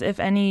plans, if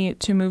any,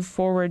 to move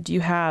forward do you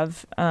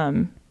have,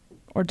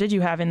 or did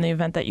you have in the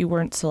event that you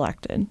weren't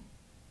selected?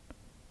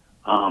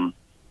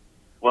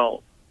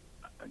 Well,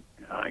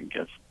 I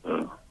guess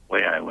the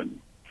way I would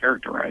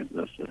characterize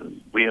this is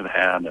we have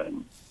had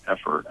an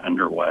effort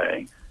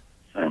underway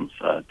since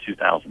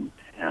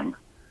 2010.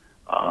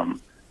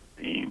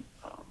 The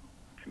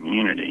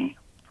community,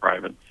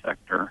 private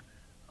sector,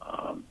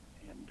 and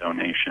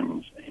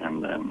donations,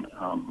 and then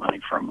money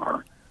from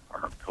our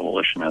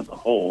coalition as a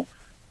whole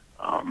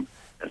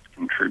has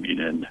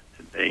contributed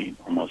to date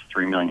almost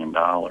 $3 million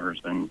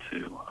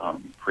into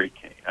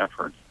pre-K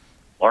efforts,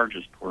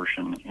 largest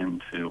portion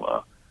into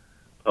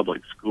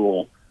public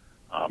school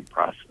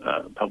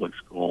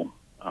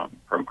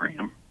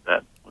program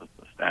that was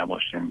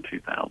established in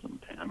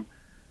 2010.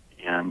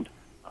 And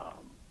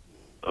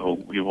so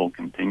we will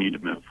continue to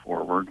move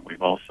forward.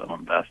 We've also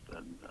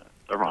invested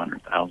several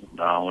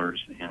 $100,000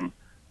 in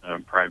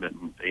private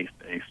and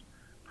faith-based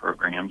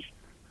programs.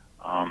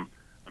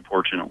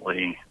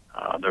 Unfortunately,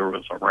 there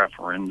was a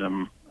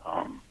referendum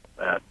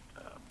that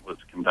was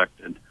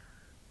conducted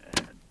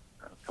a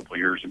couple of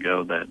years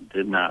ago that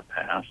did not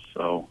pass,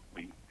 so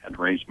we had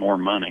to raise more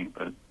money,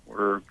 but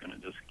we're going to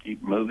just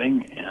keep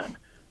moving and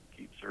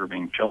keep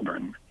serving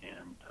children,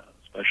 and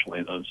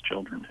especially those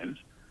children whose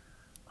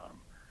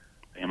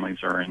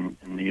families are in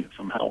need of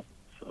some help.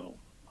 So,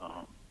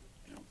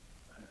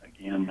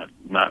 again,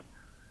 I'm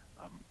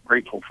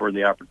grateful for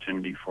the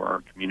opportunity for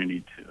our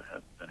community to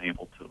have been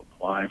able to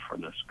apply for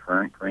this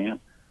current grant,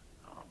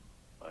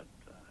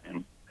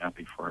 and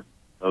happy for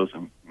those,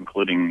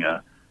 including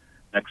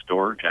next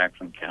door,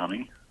 Jackson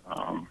County.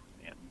 In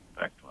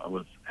fact, I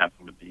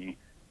happened to be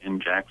in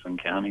Jackson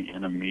County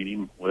in a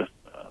meeting with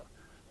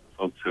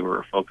folks who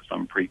are focused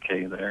on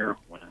pre-K there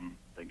when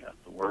they got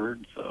the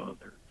word, so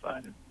they're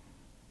excited.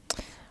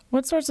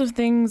 What sorts of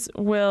things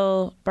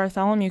will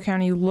Bartholomew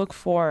County look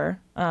for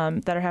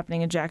that are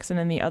happening in Jackson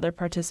and the other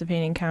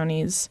participating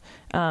counties,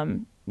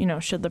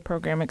 should the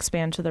program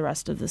expand to the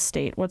rest of the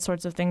state? What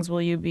sorts of things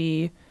will you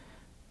be,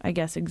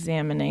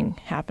 examining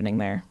happening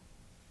there?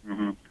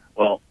 Mm-hmm.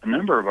 Well, a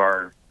number of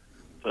our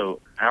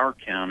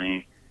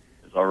county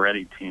is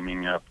already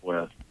teaming up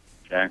with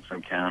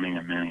Jackson County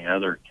and many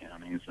other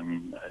counties,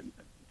 and I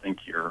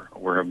think you're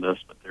aware of this,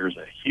 but there's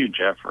a huge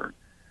effort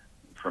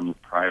from the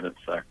private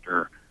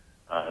sector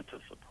to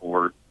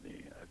support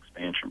the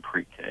expansion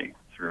pre-K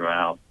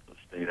throughout the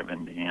state of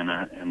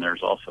Indiana, and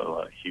there's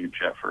also a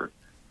huge effort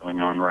going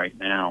on right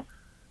now,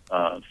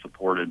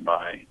 supported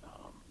by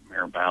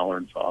Mayor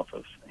Ballard's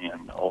office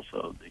and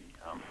also the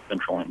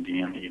Central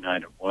Indiana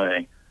United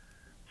Way,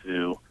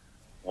 to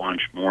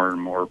launch more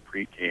and more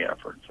pre-K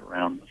efforts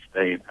around the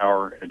state.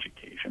 Our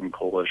education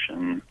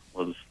coalition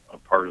was a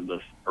part of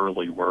this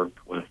early work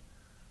with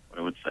what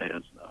I would say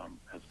has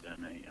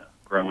been a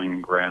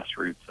growing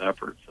grassroots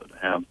effort. So to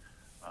have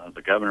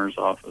the governor's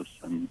office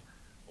and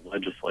the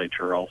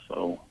legislature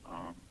also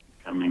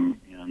coming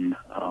in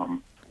to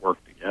work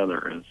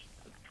together is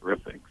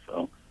terrific.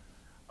 So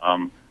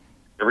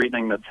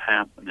everything that's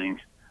happening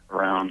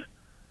around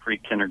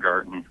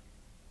pre-kindergarten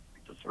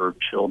to serve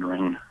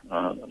children,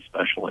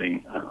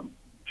 especially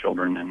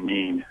children in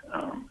need,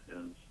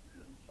 is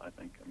I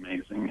think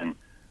amazing and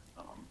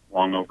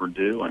long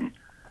overdue. And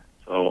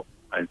so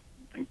I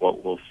think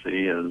what we'll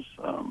see is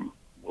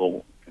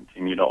we'll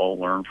continue to all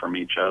learn from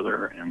each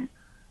other, and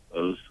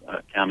those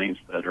counties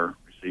that are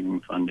receiving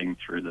funding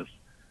through this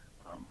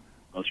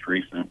most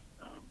recent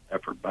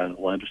effort by the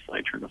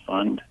legislature to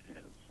fund,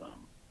 it's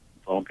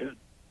all good.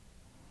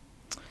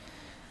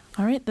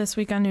 All right, this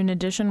week on Noon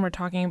Edition, we're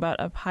talking about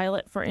a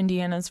pilot for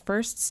Indiana's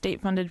first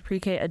state-funded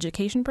pre-K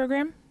education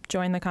program.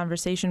 Join the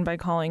conversation by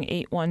calling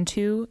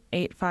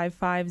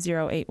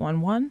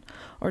 812-855-0811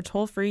 or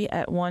toll free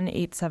at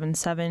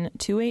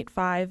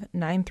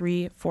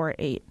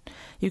 1-877-285-9348.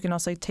 You can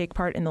also take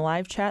part in the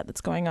live chat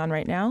that's going on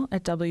right now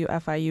at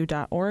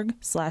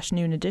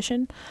wfiu.org/Noon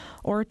Edition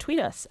or tweet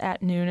us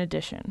at Noon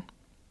Edition.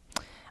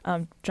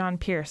 John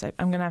Pierce, I'm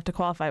going to have to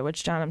qualify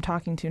which John I'm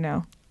talking to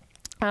now.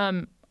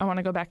 I want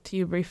to go back to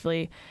you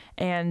briefly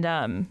and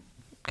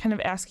kind of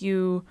ask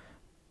you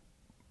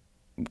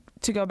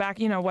to go back,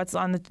 what's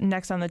on the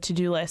next on the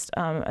to-do list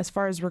as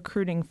far as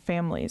recruiting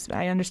families.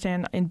 I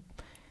understand in,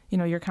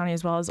 your county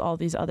as well as all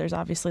these others,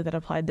 obviously, that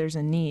applied, there's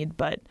a need,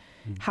 but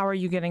how are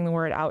you getting the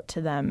word out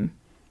to them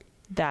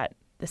that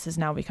this is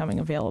now becoming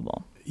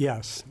available?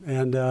 Yes,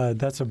 and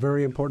that's a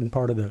very important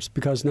part of this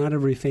because not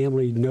every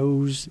family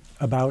knows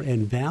about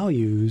and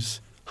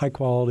values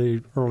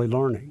high-quality early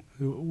learning.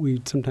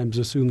 We sometimes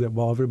assume that,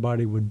 well,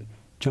 everybody would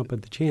jump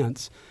at the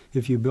chance.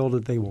 If you build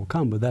it, they will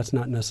come, but that's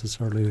not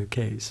necessarily the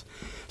case.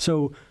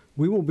 So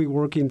we will be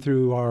working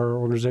through our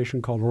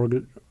organization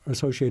called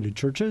Associated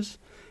Churches.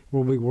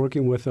 We'll be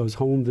working with those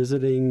home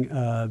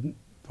visiting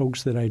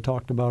folks that I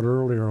talked about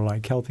earlier,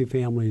 like Healthy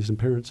Families and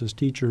Parents as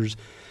Teachers,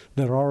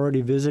 that are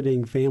already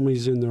visiting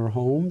families in their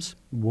homes.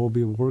 We'll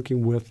be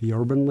working with the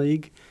Urban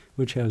League,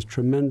 which has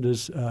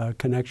tremendous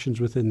connections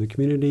within the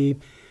community.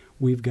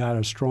 We've got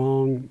a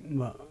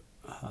strong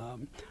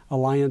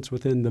alliance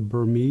within the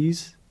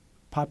Burmese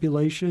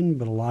population,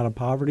 but a lot of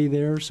poverty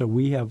there. So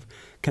we have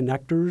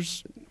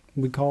connectors,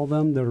 we call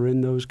them, that are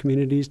in those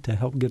communities to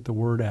help get the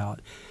word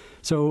out.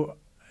 So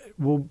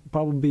we'll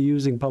probably be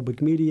using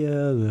public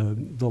media,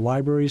 the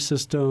library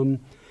system,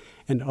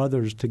 and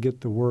others to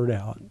get the word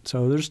out.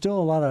 So there's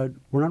still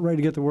we're not ready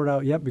to get the word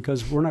out yet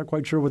because we're not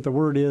quite sure what the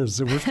word is.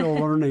 So we're still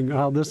learning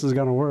how this is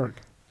going to work.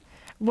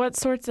 What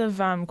sorts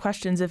of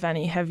questions, if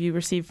any, have you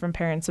received from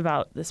parents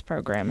about this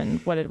program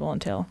and what it will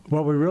entail?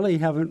 Well, we really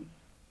haven't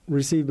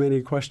received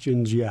many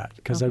questions yet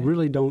because Okay. I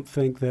really don't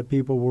think that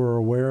people were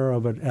aware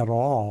of it at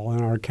all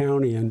in our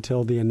county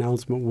until the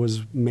announcement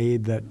was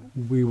made that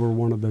we were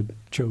one of the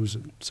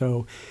chosen.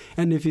 So,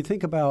 and if you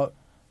think about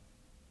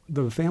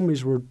the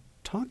families we're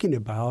talking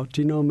about,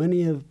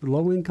 many of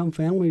low-income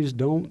families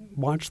don't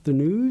watch the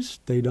news.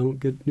 They don't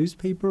get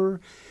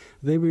newspaper.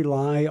 They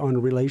rely on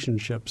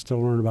relationships to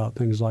learn about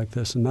things like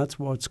this, and that's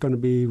what's going to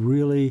be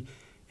really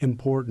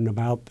important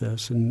about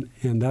this. And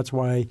that's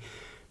why,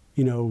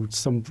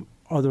 some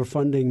other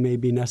funding may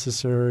be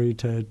necessary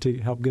to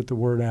help get the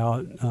word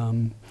out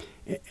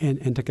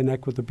and to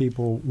connect with the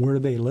people where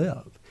they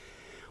live.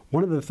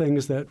 One of the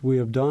things that we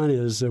have done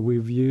is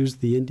we've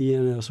used the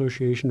Indiana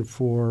Association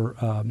for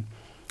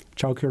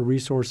Child Care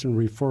Resource and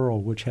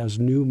Referral, which has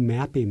new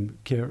mapping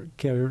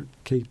care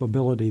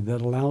capability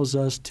that allows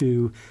us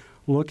to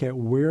look at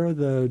where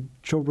the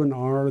children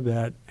are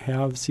that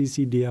have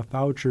CCDF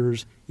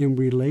vouchers in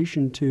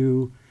relation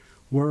to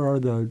where are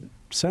the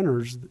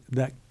centers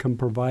that can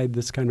provide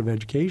this kind of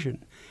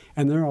education.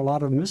 And there are a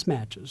lot of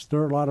mismatches. There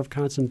are a lot of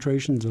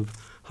concentrations of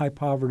high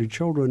poverty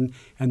children,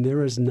 and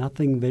there is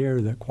nothing there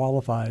that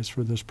qualifies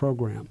for this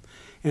program.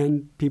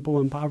 And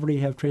people in poverty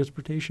have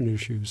transportation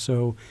issues.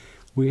 So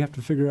we have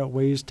to figure out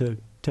ways to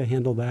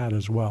handle that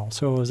as well.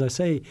 So as I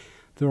say,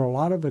 there are a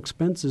lot of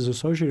expenses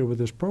associated with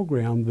this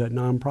program that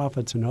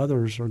nonprofits and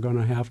others are going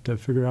to have to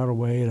figure out a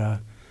way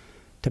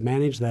to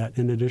manage that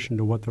in addition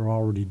to what they're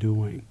already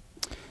doing.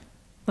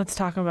 Let's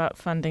talk about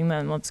funding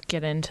then. Let's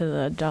get into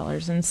the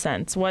dollars and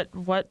cents.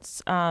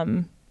 What's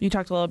you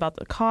talked a little about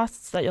the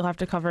costs that you'll have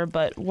to cover,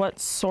 but what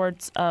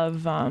sorts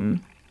of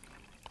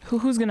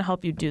who's going to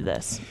help you do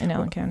this in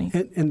Allen County?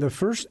 And the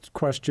first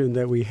question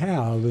that we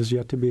have is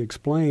yet to be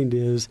explained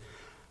is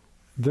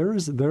there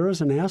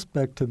is an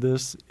aspect to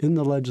this in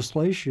the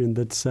legislation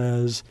that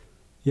says,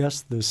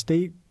 yes, the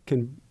state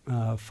can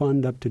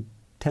fund up to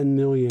 $10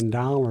 million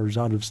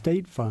out of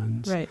state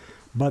funds. Right.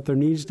 But there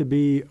needs to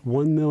be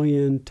 $1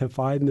 million to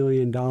 $5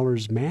 million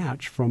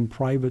match from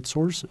private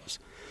sources.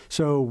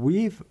 So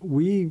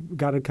we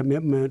got a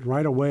commitment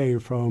right away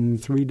from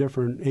 3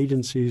 different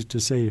agencies to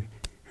say,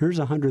 here's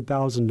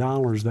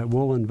 $100,000 that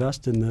we'll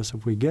invest in this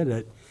if we get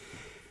it,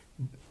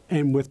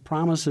 and with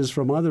promises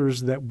from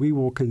others that we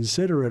will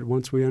consider it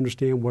once we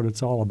understand what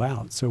it's all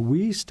about. So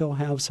we still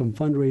have some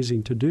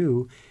fundraising to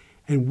do,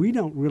 and we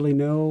don't really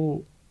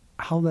know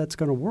how that's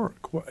going to work.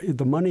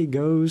 The money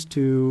goes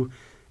to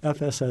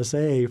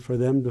FSSA for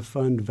them to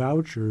fund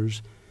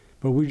vouchers,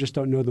 but we just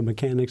don't know the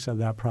mechanics of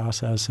that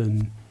process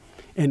and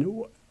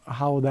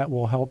how that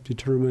will help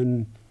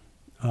determine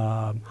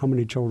how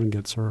many children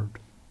get served.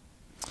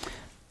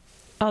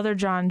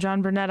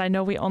 John Burnett, I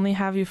know we only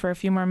have you for a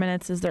few more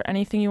minutes. Is there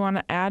anything you want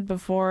to add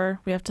before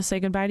we have to say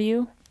goodbye to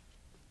you?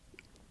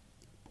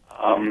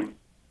 I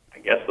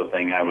guess the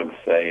thing I would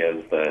say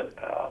is that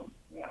I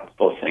was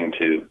listening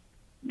to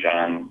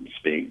John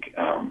speak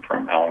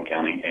from Allen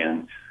County,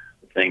 and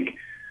I think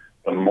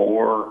the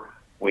more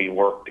we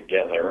work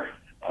together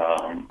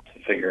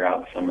to figure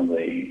out some of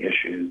the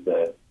issues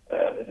that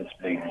is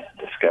being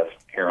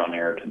discussed here on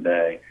air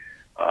today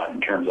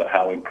in terms of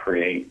how we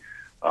create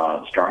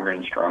stronger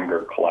and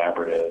stronger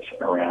collaboratives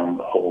around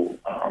the whole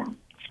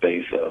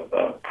space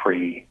of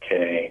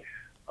pre-K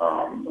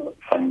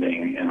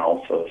funding and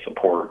also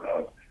support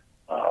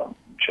of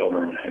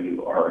children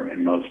who are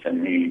most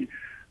in need,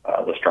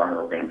 the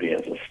stronger we're going to be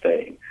as a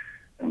state.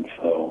 And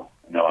so,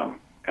 I'm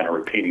kind of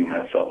repeating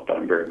myself, but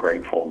I'm very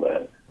grateful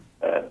that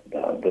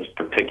this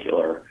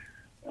particular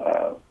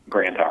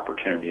grant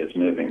opportunity is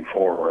moving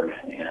forward,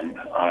 and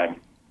I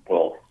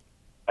will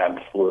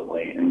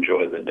absolutely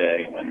enjoy the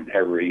day when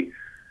every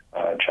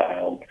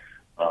child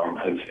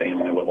whose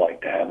family would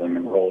like to have them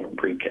enrolled in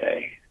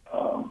pre-K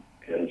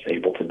is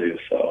able to do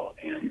so,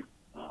 and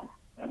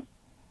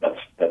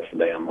that's the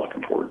day I'm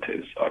looking forward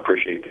to. So I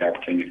appreciate the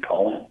opportunity to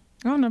call in.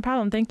 Oh, no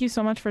problem. Thank you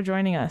so much for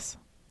joining us.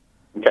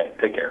 Okay,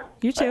 take care.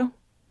 You too.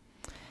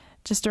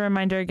 Just a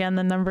reminder again,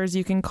 the numbers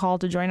you can call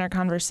to join our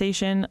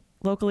conversation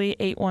locally,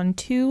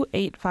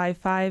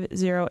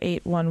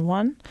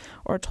 812-855-0811,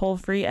 or toll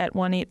free at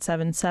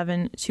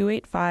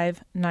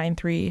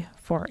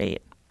 1-877-285-9348.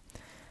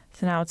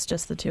 So now it's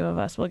just the two of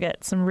us. We'll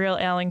get some real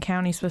Allen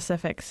County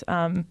specifics.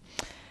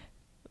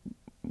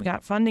 We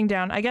got funding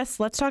down. I guess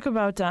let's talk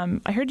about,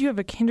 I heard you have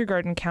a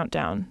kindergarten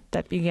countdown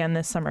that began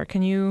this summer.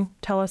 Can you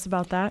tell us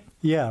about that?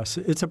 Yes,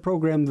 it's a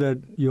program that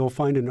you'll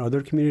find in other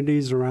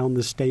communities around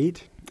the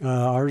state.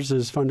 Ours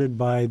is funded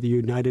by the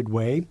United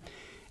Way,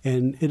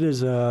 and it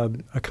is a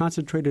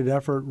concentrated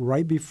effort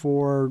right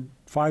before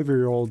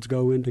 5-year-olds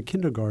go into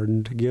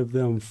kindergarten to give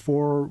them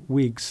 4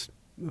 weeks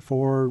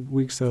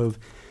of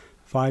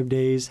 5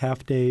 days,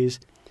 half days,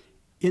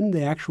 in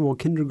the actual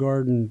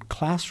kindergarten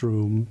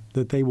classroom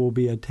that they will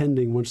be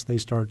attending once they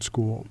start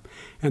school.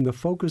 And the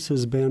focus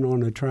has been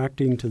on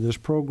attracting to this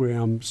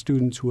program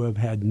students who have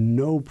had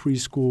no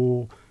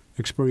preschool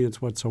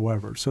experience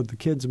whatsoever. So the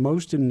kids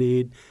most in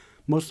need,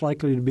 most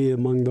likely to be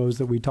among those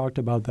that we talked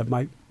about that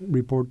might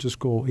report to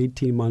school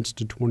 18 months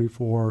to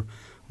 24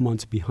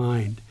 months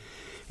behind.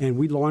 And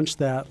we launched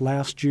that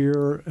last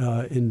year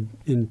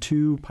in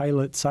 2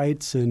 pilot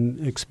sites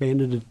and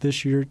expanded it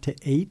this year to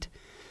 8.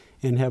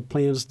 And have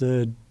plans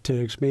to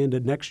expand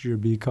it next year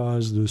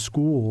because the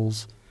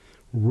schools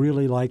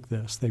really like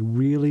this. They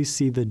really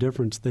see the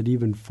difference that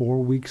even 4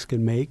 weeks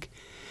can make.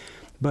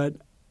 But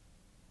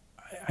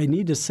I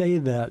need to say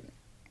that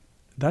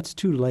that's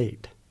too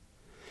late.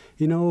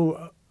 You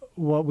know,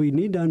 what we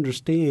need to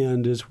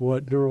understand is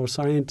what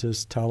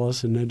neuroscientists tell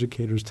us and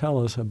educators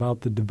tell us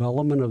about the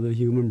development of the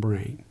human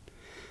brain,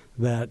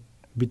 that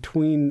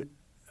between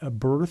a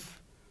birth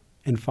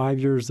and 5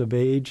 years of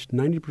age,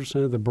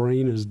 90% of the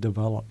brain is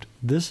developed.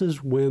 This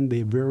is when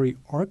the very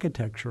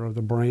architecture of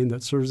the brain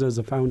that serves as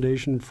a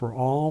foundation for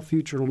all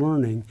future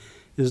learning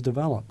is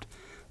developed.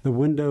 The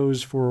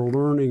windows for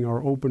learning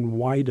are open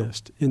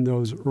widest in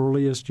those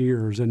earliest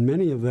years, and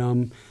many of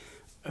them,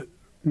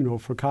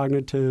 for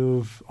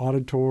cognitive,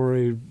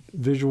 auditory,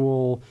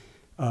 visual,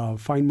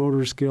 fine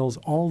motor skills,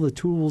 all the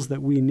tools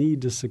that we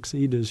need to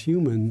succeed as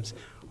humans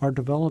are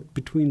developed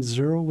between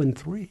 0 and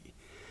 3.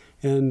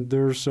 And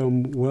there's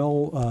some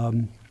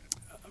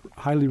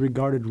highly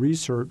regarded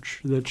research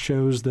that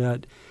shows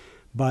that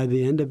by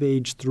the end of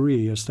age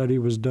 3, a study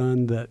was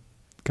done that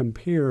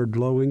compared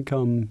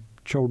low-income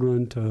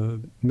children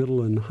to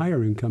middle and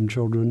higher-income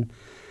children,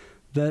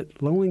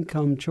 that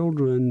low-income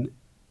children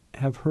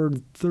have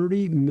heard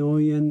 30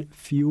 million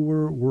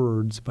fewer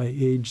words by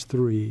age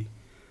 3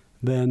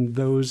 than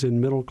those in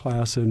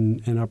middle-class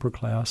and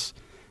upper-class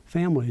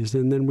families.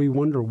 And then we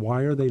wonder,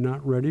 why are they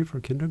not ready for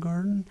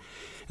kindergarten?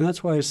 And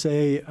that's why I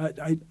say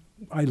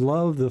I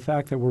love the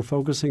fact that we're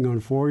focusing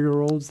on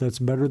 4-year-olds. That's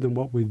better than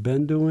what we've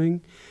been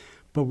doing.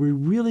 But we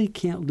really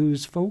can't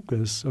lose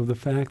focus of the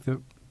fact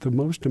that the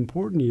most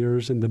important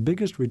years and the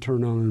biggest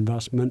return on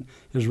investment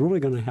is really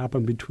going to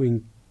happen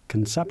between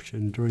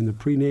conception, during the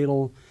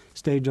prenatal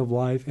stage of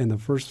life, and the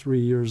first 3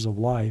 years of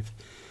life.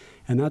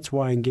 And that's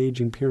why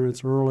engaging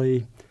parents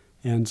early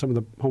and some of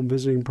the home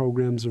visiting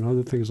programs and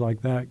other things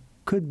like that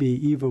could be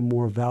even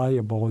more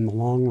valuable in the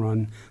long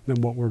run than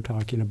what we're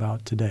talking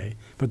about today.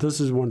 But this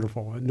is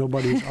wonderful.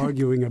 Nobody's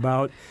arguing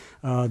about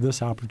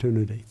this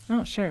opportunity.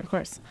 Oh, sure, of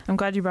course. I'm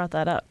glad you brought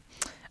that up.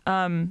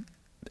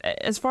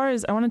 As far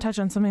as, I want to touch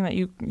on something that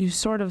you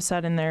sort of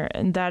said in there,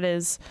 and that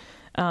is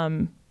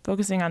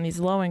focusing on these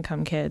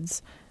low-income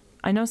kids.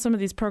 I know some of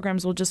these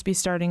programs will just be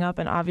starting up,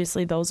 and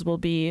obviously those will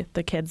be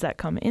the kids that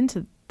come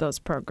into those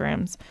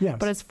programs. Yes.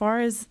 But as far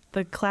as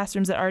the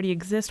classrooms that already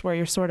exist where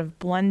you're sort of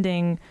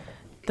blending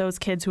those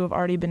kids who have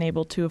already been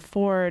able to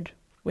afford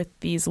with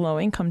these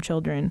low-income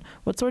children,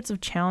 what sorts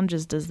of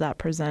challenges does that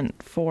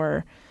present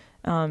for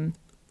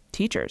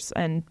teachers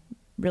and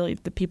really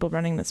the people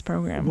running this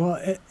program? Well,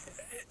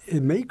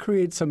 it may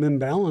create some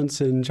imbalance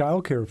in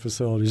child care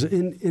facilities.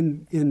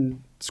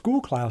 In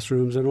school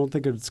classrooms, I don't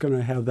think it's going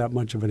to have that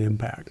much of an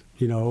impact.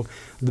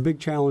 The big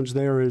challenge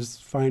there is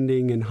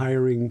finding and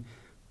hiring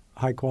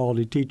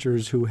high-quality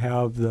teachers who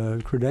have the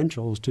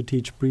credentials to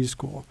teach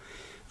preschool.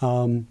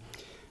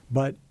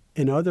 But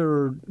in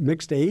other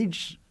mixed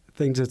age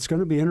things, it's going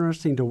to be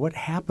interesting to what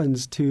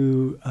happens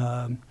to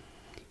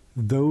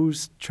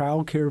those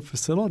child care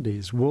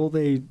facilities. Will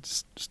they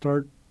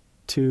start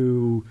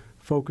to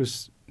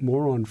focus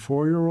more on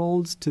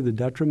 4-year-olds to the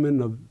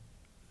detriment of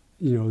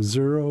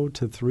 0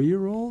 to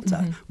 3-year-olds?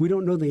 Mm-hmm. We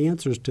don't know the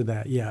answers to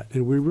that yet,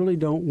 and we really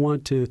don't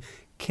want to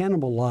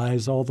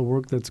cannibalize all the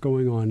work that's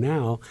going on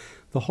now.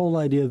 The whole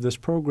idea of this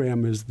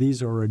program is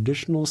these are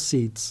additional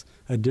seats,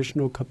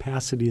 additional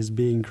capacity is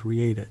being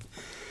created.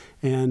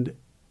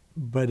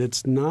 But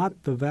it's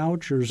not the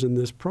vouchers in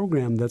this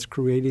program that's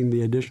creating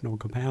the additional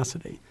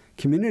capacity.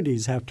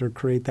 Communities have to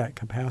create that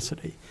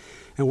capacity.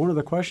 And one of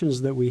the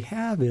questions that we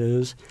have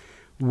is,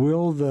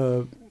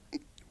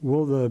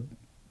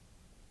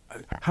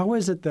 how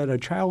is it that a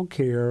child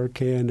care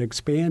can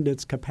expand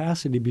its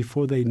capacity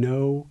before they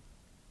know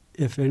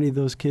if any of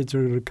those kids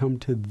are going to come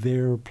to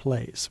their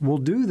place? We'll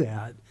do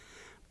that,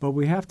 But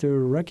we have to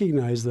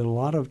recognize that a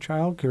lot of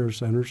child care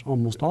centers,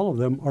 almost all of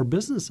them, are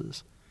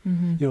businesses.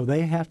 Mm-hmm.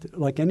 They have to,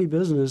 like any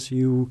business,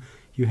 you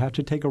have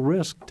to take a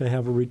risk to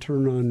have a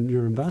return on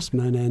your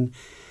investment.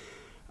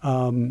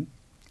 And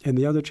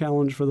the other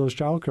challenge for those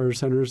child care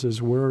centers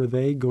is, where are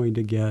they going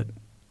to get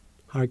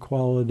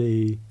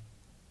high-quality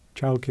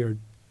child care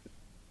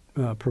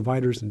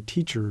providers and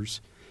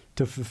teachers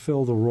to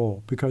fulfill the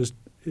role? Because,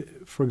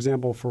 for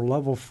example, for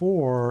level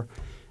 4,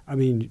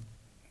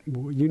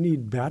 you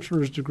need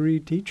bachelor's degree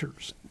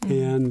teachers. Mm-hmm.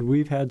 And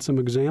we've had some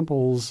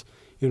examples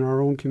in our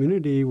own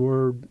community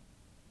where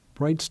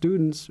bright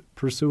students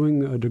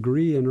pursuing a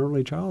degree in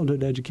early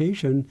childhood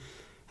education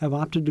have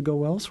opted to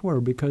go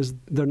elsewhere because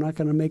they're not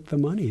going to make the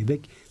money.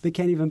 They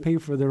can't even pay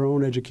for their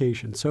own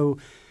education. So,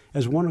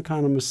 as one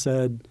economist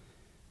said,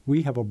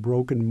 we have a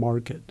broken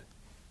market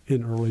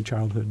in early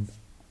childhood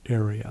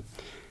area.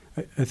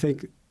 I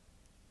think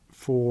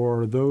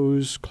for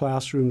those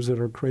classrooms that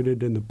are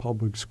created in the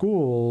public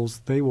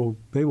schools, they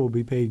will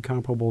be paid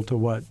comparable to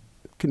what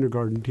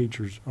kindergarten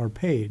teachers are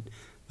paid.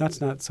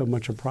 That's not so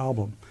much a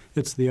problem.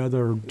 It's the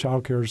other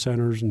child care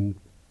centers and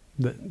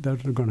that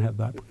are going to have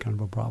that kind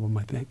of a problem,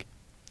 I think.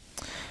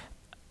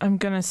 I'm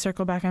going to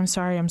circle back. I'm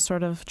sorry, I'm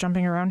sort of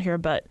jumping around here,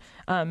 but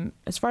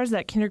as far as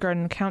that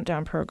kindergarten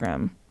countdown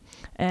program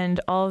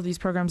and all of these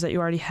programs that you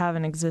already have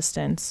in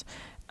existence,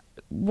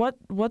 what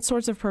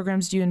sorts of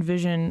programs do you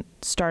envision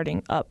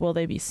starting up? Will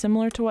they be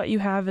similar to what you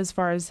have as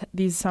far as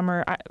these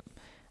summer?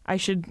 I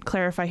should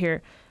clarify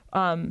here.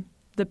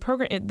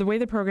 The way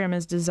the program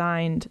is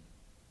designed,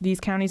 these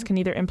counties can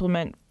either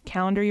implement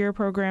calendar year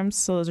programs,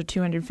 so those are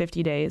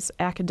 250 days,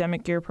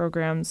 academic year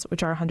programs,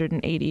 which are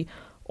 180,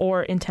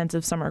 or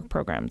intensive summer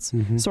programs,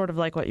 sort of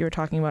like what you were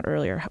talking about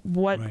earlier.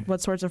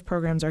 What sorts of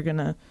programs are going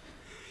to...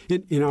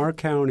 In our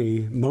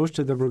county, most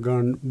of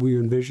them we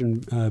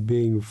envision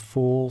being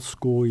full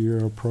school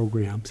year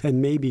programs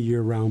and maybe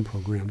year-round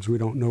programs. We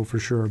don't know for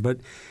sure. But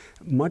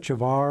much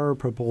of our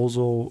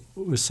proposal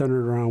was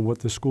centered around what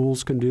the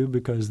schools can do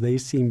because they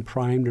seem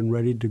primed and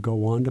ready to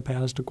go on to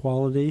path to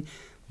quality.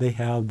 They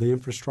have the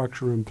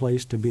infrastructure in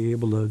place to be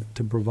able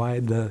to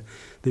provide the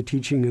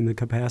teaching and the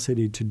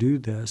capacity to do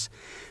this.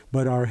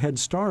 But our Head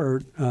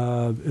Start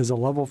is a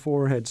level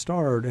 4 Head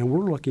Start, and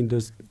we're looking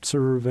to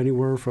serve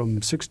anywhere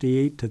from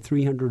 68 to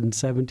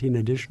 317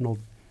 additional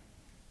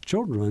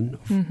children,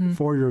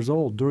 4 years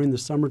old, during the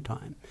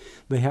summertime.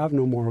 They have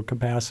no more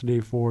capacity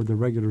for the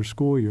regular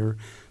school year,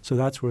 so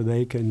that's where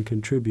they can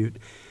contribute.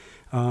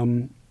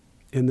 And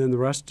then the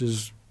rest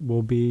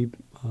will be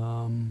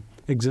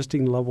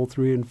existing level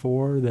 3 and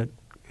 4 that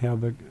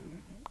have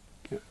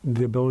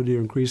the ability to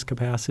increase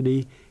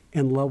capacity,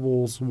 and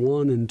levels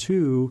 1 and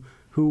 2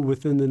 who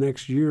within the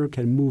next year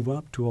can move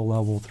up to a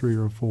level 3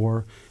 or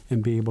 4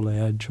 and be able to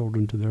add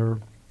children to their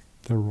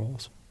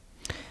roles.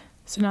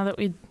 So now that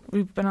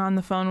we've been on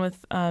the phone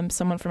with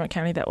someone from a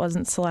county that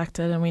wasn't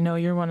selected, and we know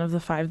you're one of the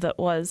 5 that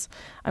was,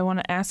 I want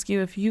to ask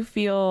you if you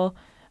feel,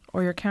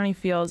 or your county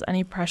feels,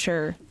 any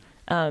pressure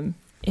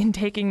in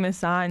taking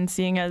this on,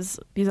 seeing as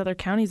these other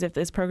counties, if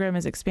this program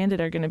is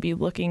expanded, are going to be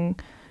looking,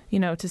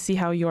 to see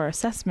how your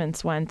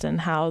assessments went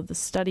and how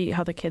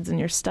the kids in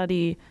your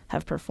study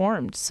have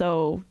performed.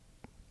 So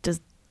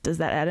does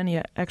that add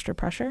any extra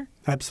pressure?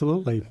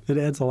 Absolutely. It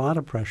adds a lot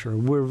of pressure.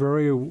 We're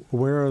very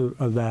aware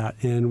of that,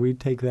 and we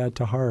take that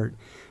to heart.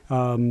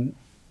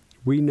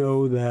 We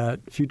know that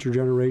future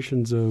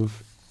generations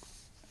of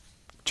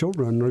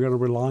children are going to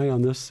rely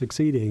on this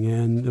succeeding,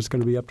 and it's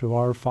going to be up to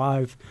our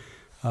 5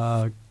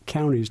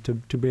 counties to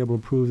be able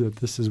to prove that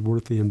this is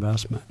worth the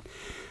investment.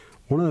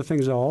 One of the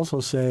things I'll also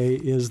say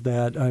is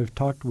that I've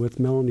talked with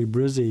Melanie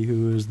Brizzi,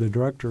 who is the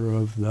director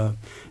of the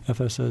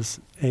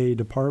FSSA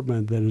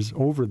department that is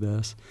over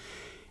this,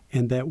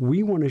 and that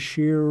we want to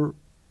share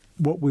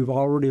what we've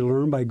already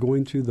learned by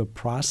going through the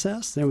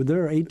process.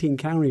 There are 18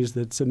 counties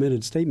that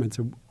submitted statements,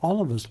 and all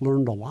of us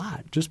learned a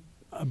lot just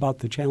about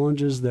the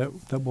challenges that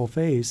we'll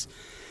face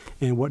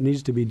and what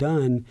needs to be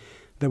done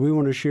that we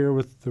want to share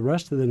with the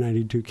rest of the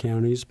 92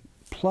 counties.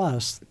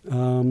 Plus,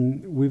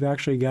 we've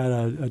actually got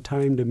a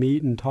time to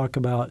meet and talk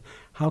about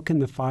how can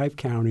the 5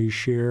 counties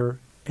share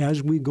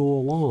as we go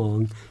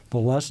along the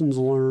lessons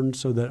learned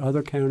so that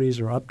other counties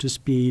are up to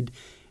speed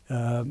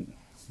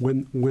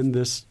when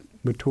this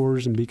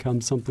matures and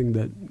becomes something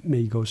that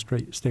may go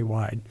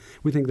statewide.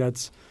 We think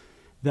that's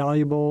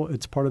valuable.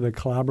 It's part of the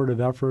collaborative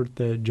effort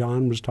that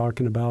John was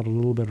talking about a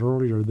little bit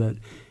earlier that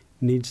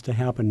needs to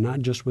happen not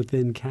just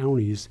within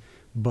counties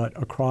but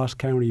across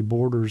county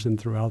borders and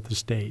throughout the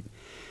state.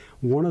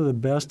 One of the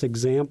best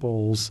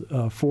examples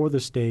for the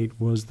state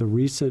was the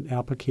recent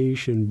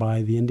application by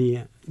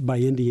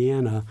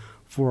Indiana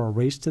for a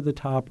Race to the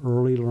Top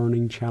Early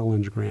Learning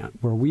Challenge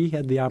grant, where we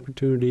had the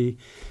opportunity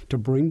to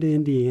bring to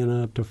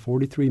Indiana up to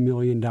 $43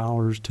 million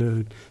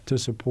to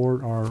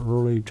support our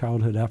early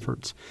childhood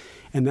efforts.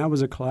 And that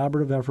was a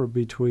collaborative effort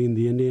between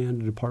the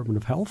Indiana Department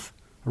of Health,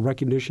 a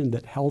recognition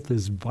that health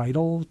is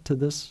vital to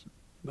this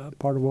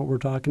part of what we're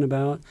talking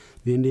about,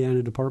 the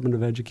Indiana Department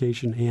of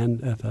Education, and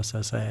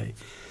FSSA.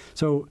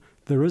 So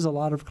there is a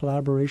lot of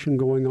collaboration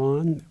going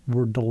on.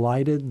 We're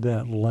delighted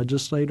that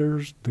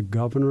legislators, the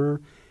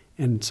governor,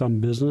 and some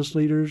business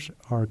leaders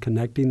are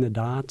connecting the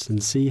dots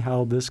and see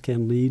how this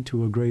can lead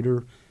to a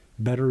greater,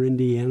 better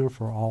Indiana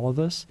for all of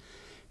us,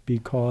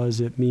 because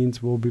it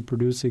means we'll be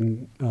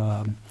producing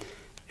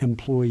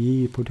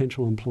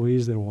potential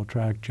employees that will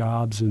attract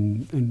jobs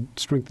and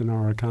strengthen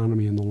our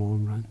economy in the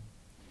long run.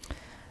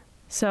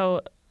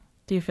 So,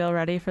 do you feel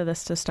ready for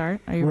this to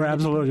start? We're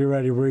absolutely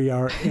ready. We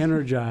are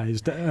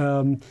energized.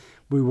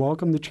 We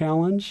welcome the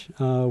challenge.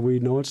 We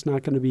know it's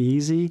not going to be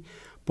easy,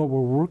 but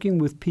we're working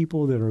with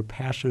people that are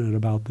passionate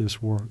about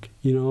this work.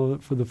 You know,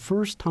 for the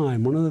first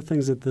time, one of the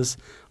things that this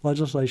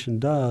legislation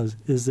does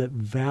is it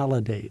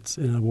validates,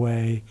 in a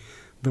way,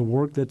 the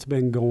work that's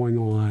been going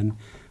on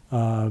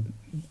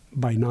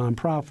by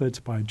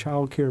nonprofits, by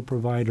child care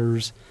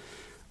providers,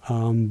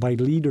 by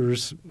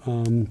leaders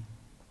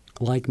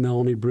like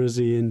Melanie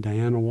Brizzi and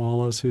Diana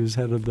Wallace, who's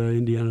head of the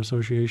Indiana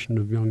Association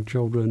of Young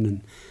Children,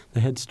 and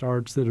the Head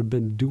Starts that have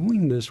been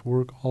doing this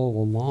work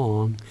all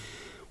along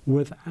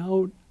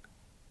without,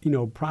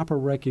 proper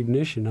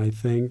recognition, I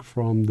think,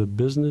 from the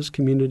business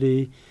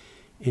community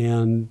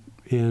and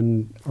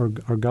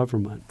our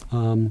government.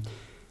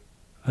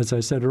 As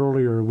I said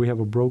earlier, we have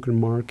a broken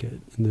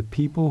market, and the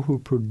people who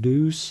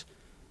produce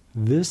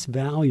this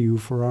value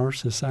for our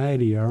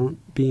society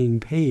aren't being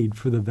paid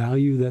for the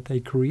value that they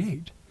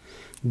create.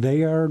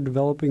 They are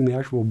developing the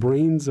actual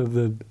brains of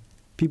the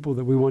people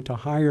that we want to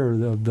hire,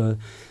 the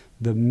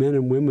men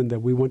and women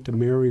that we want to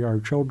marry our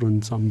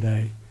children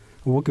someday.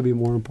 And what could be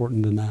more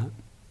important than that?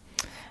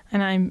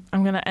 And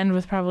I'm going to end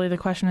with probably the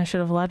question I should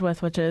have led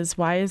with, which is,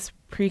 why is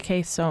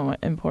pre-K so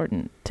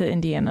important to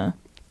Indiana?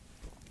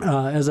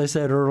 As I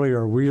said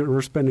earlier,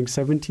 we're spending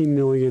 $17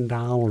 million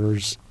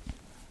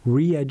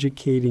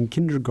re-educating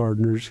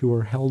kindergartners who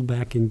are held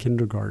back in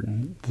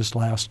kindergarten this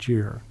last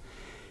year.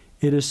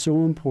 It is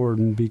so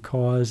important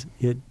because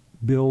it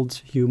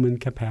builds human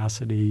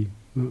capacity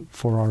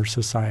for our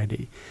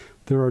society.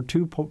 There are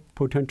two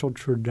potential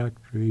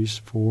trajectories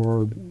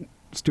for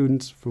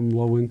students from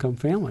low-income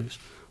families.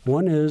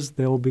 One is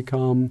they'll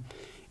become,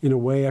 in a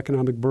way,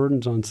 economic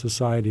burdens on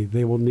society.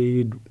 They will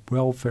need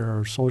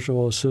welfare,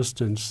 social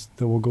assistance.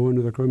 They will go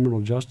into the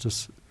criminal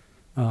justice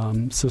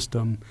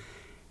system.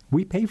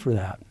 We pay for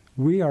that.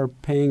 We are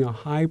paying a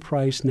high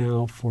price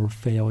now for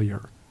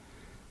failure.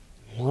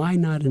 Why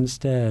not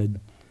instead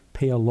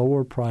pay a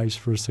lower price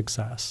for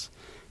success?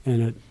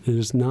 And it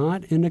is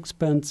not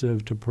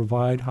inexpensive to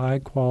provide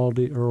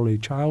high-quality early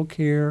child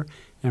care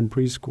and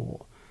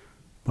preschool.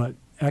 But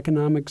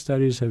economic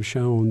studies have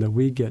shown that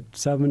we get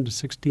 $7 to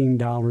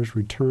 $16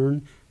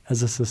 return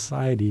as a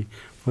society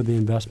for the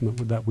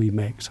investment that we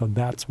make. So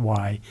that's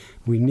why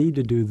we need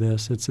to do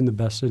this. It's in the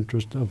best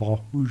interest of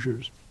all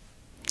Hoosiers.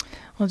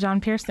 Well, John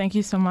Pierce, thank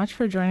you so much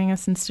for joining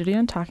us in studio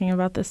and talking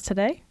about this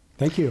today.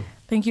 Thank you.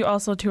 Thank you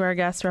also to our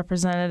guest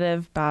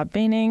representative, Bob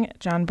Baining,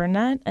 John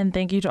Burnett, and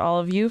thank you to all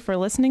of you for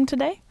listening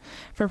today.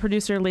 For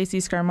producer Lacey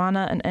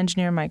Scarmana and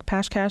engineer Mike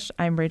Pashkash,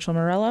 I'm Rachel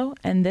Morello,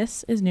 and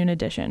this is Noon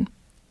Edition.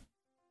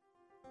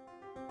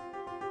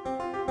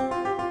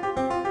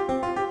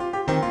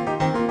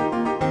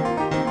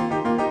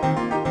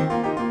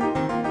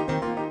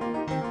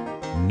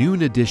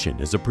 Noon Edition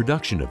is a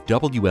production of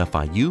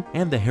WFIU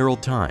and the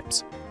Herald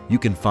Times. You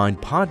can find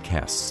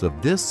podcasts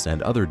of this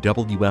and other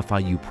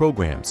WFIU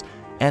programs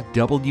at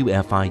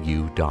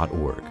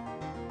WFIU.org.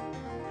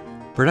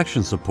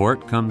 Production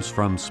support comes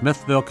from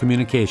Smithville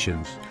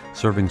Communications,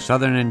 serving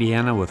Southern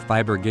Indiana with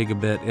fiber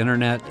gigabit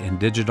internet and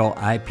digital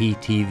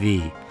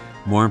IPTV.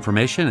 More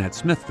information at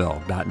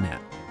smithville.net.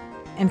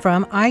 And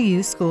from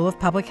IU School of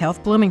Public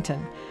Health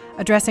Bloomington,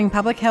 addressing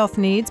public health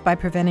needs by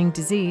preventing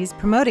disease,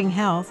 promoting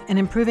health, and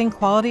improving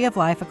quality of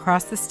life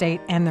across the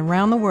state and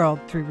around the world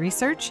through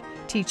research,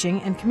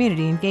 teaching, and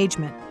community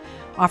engagement,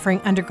 offering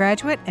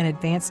undergraduate and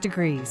advanced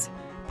degrees.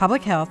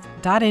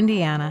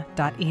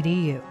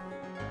 publichealth.indiana.edu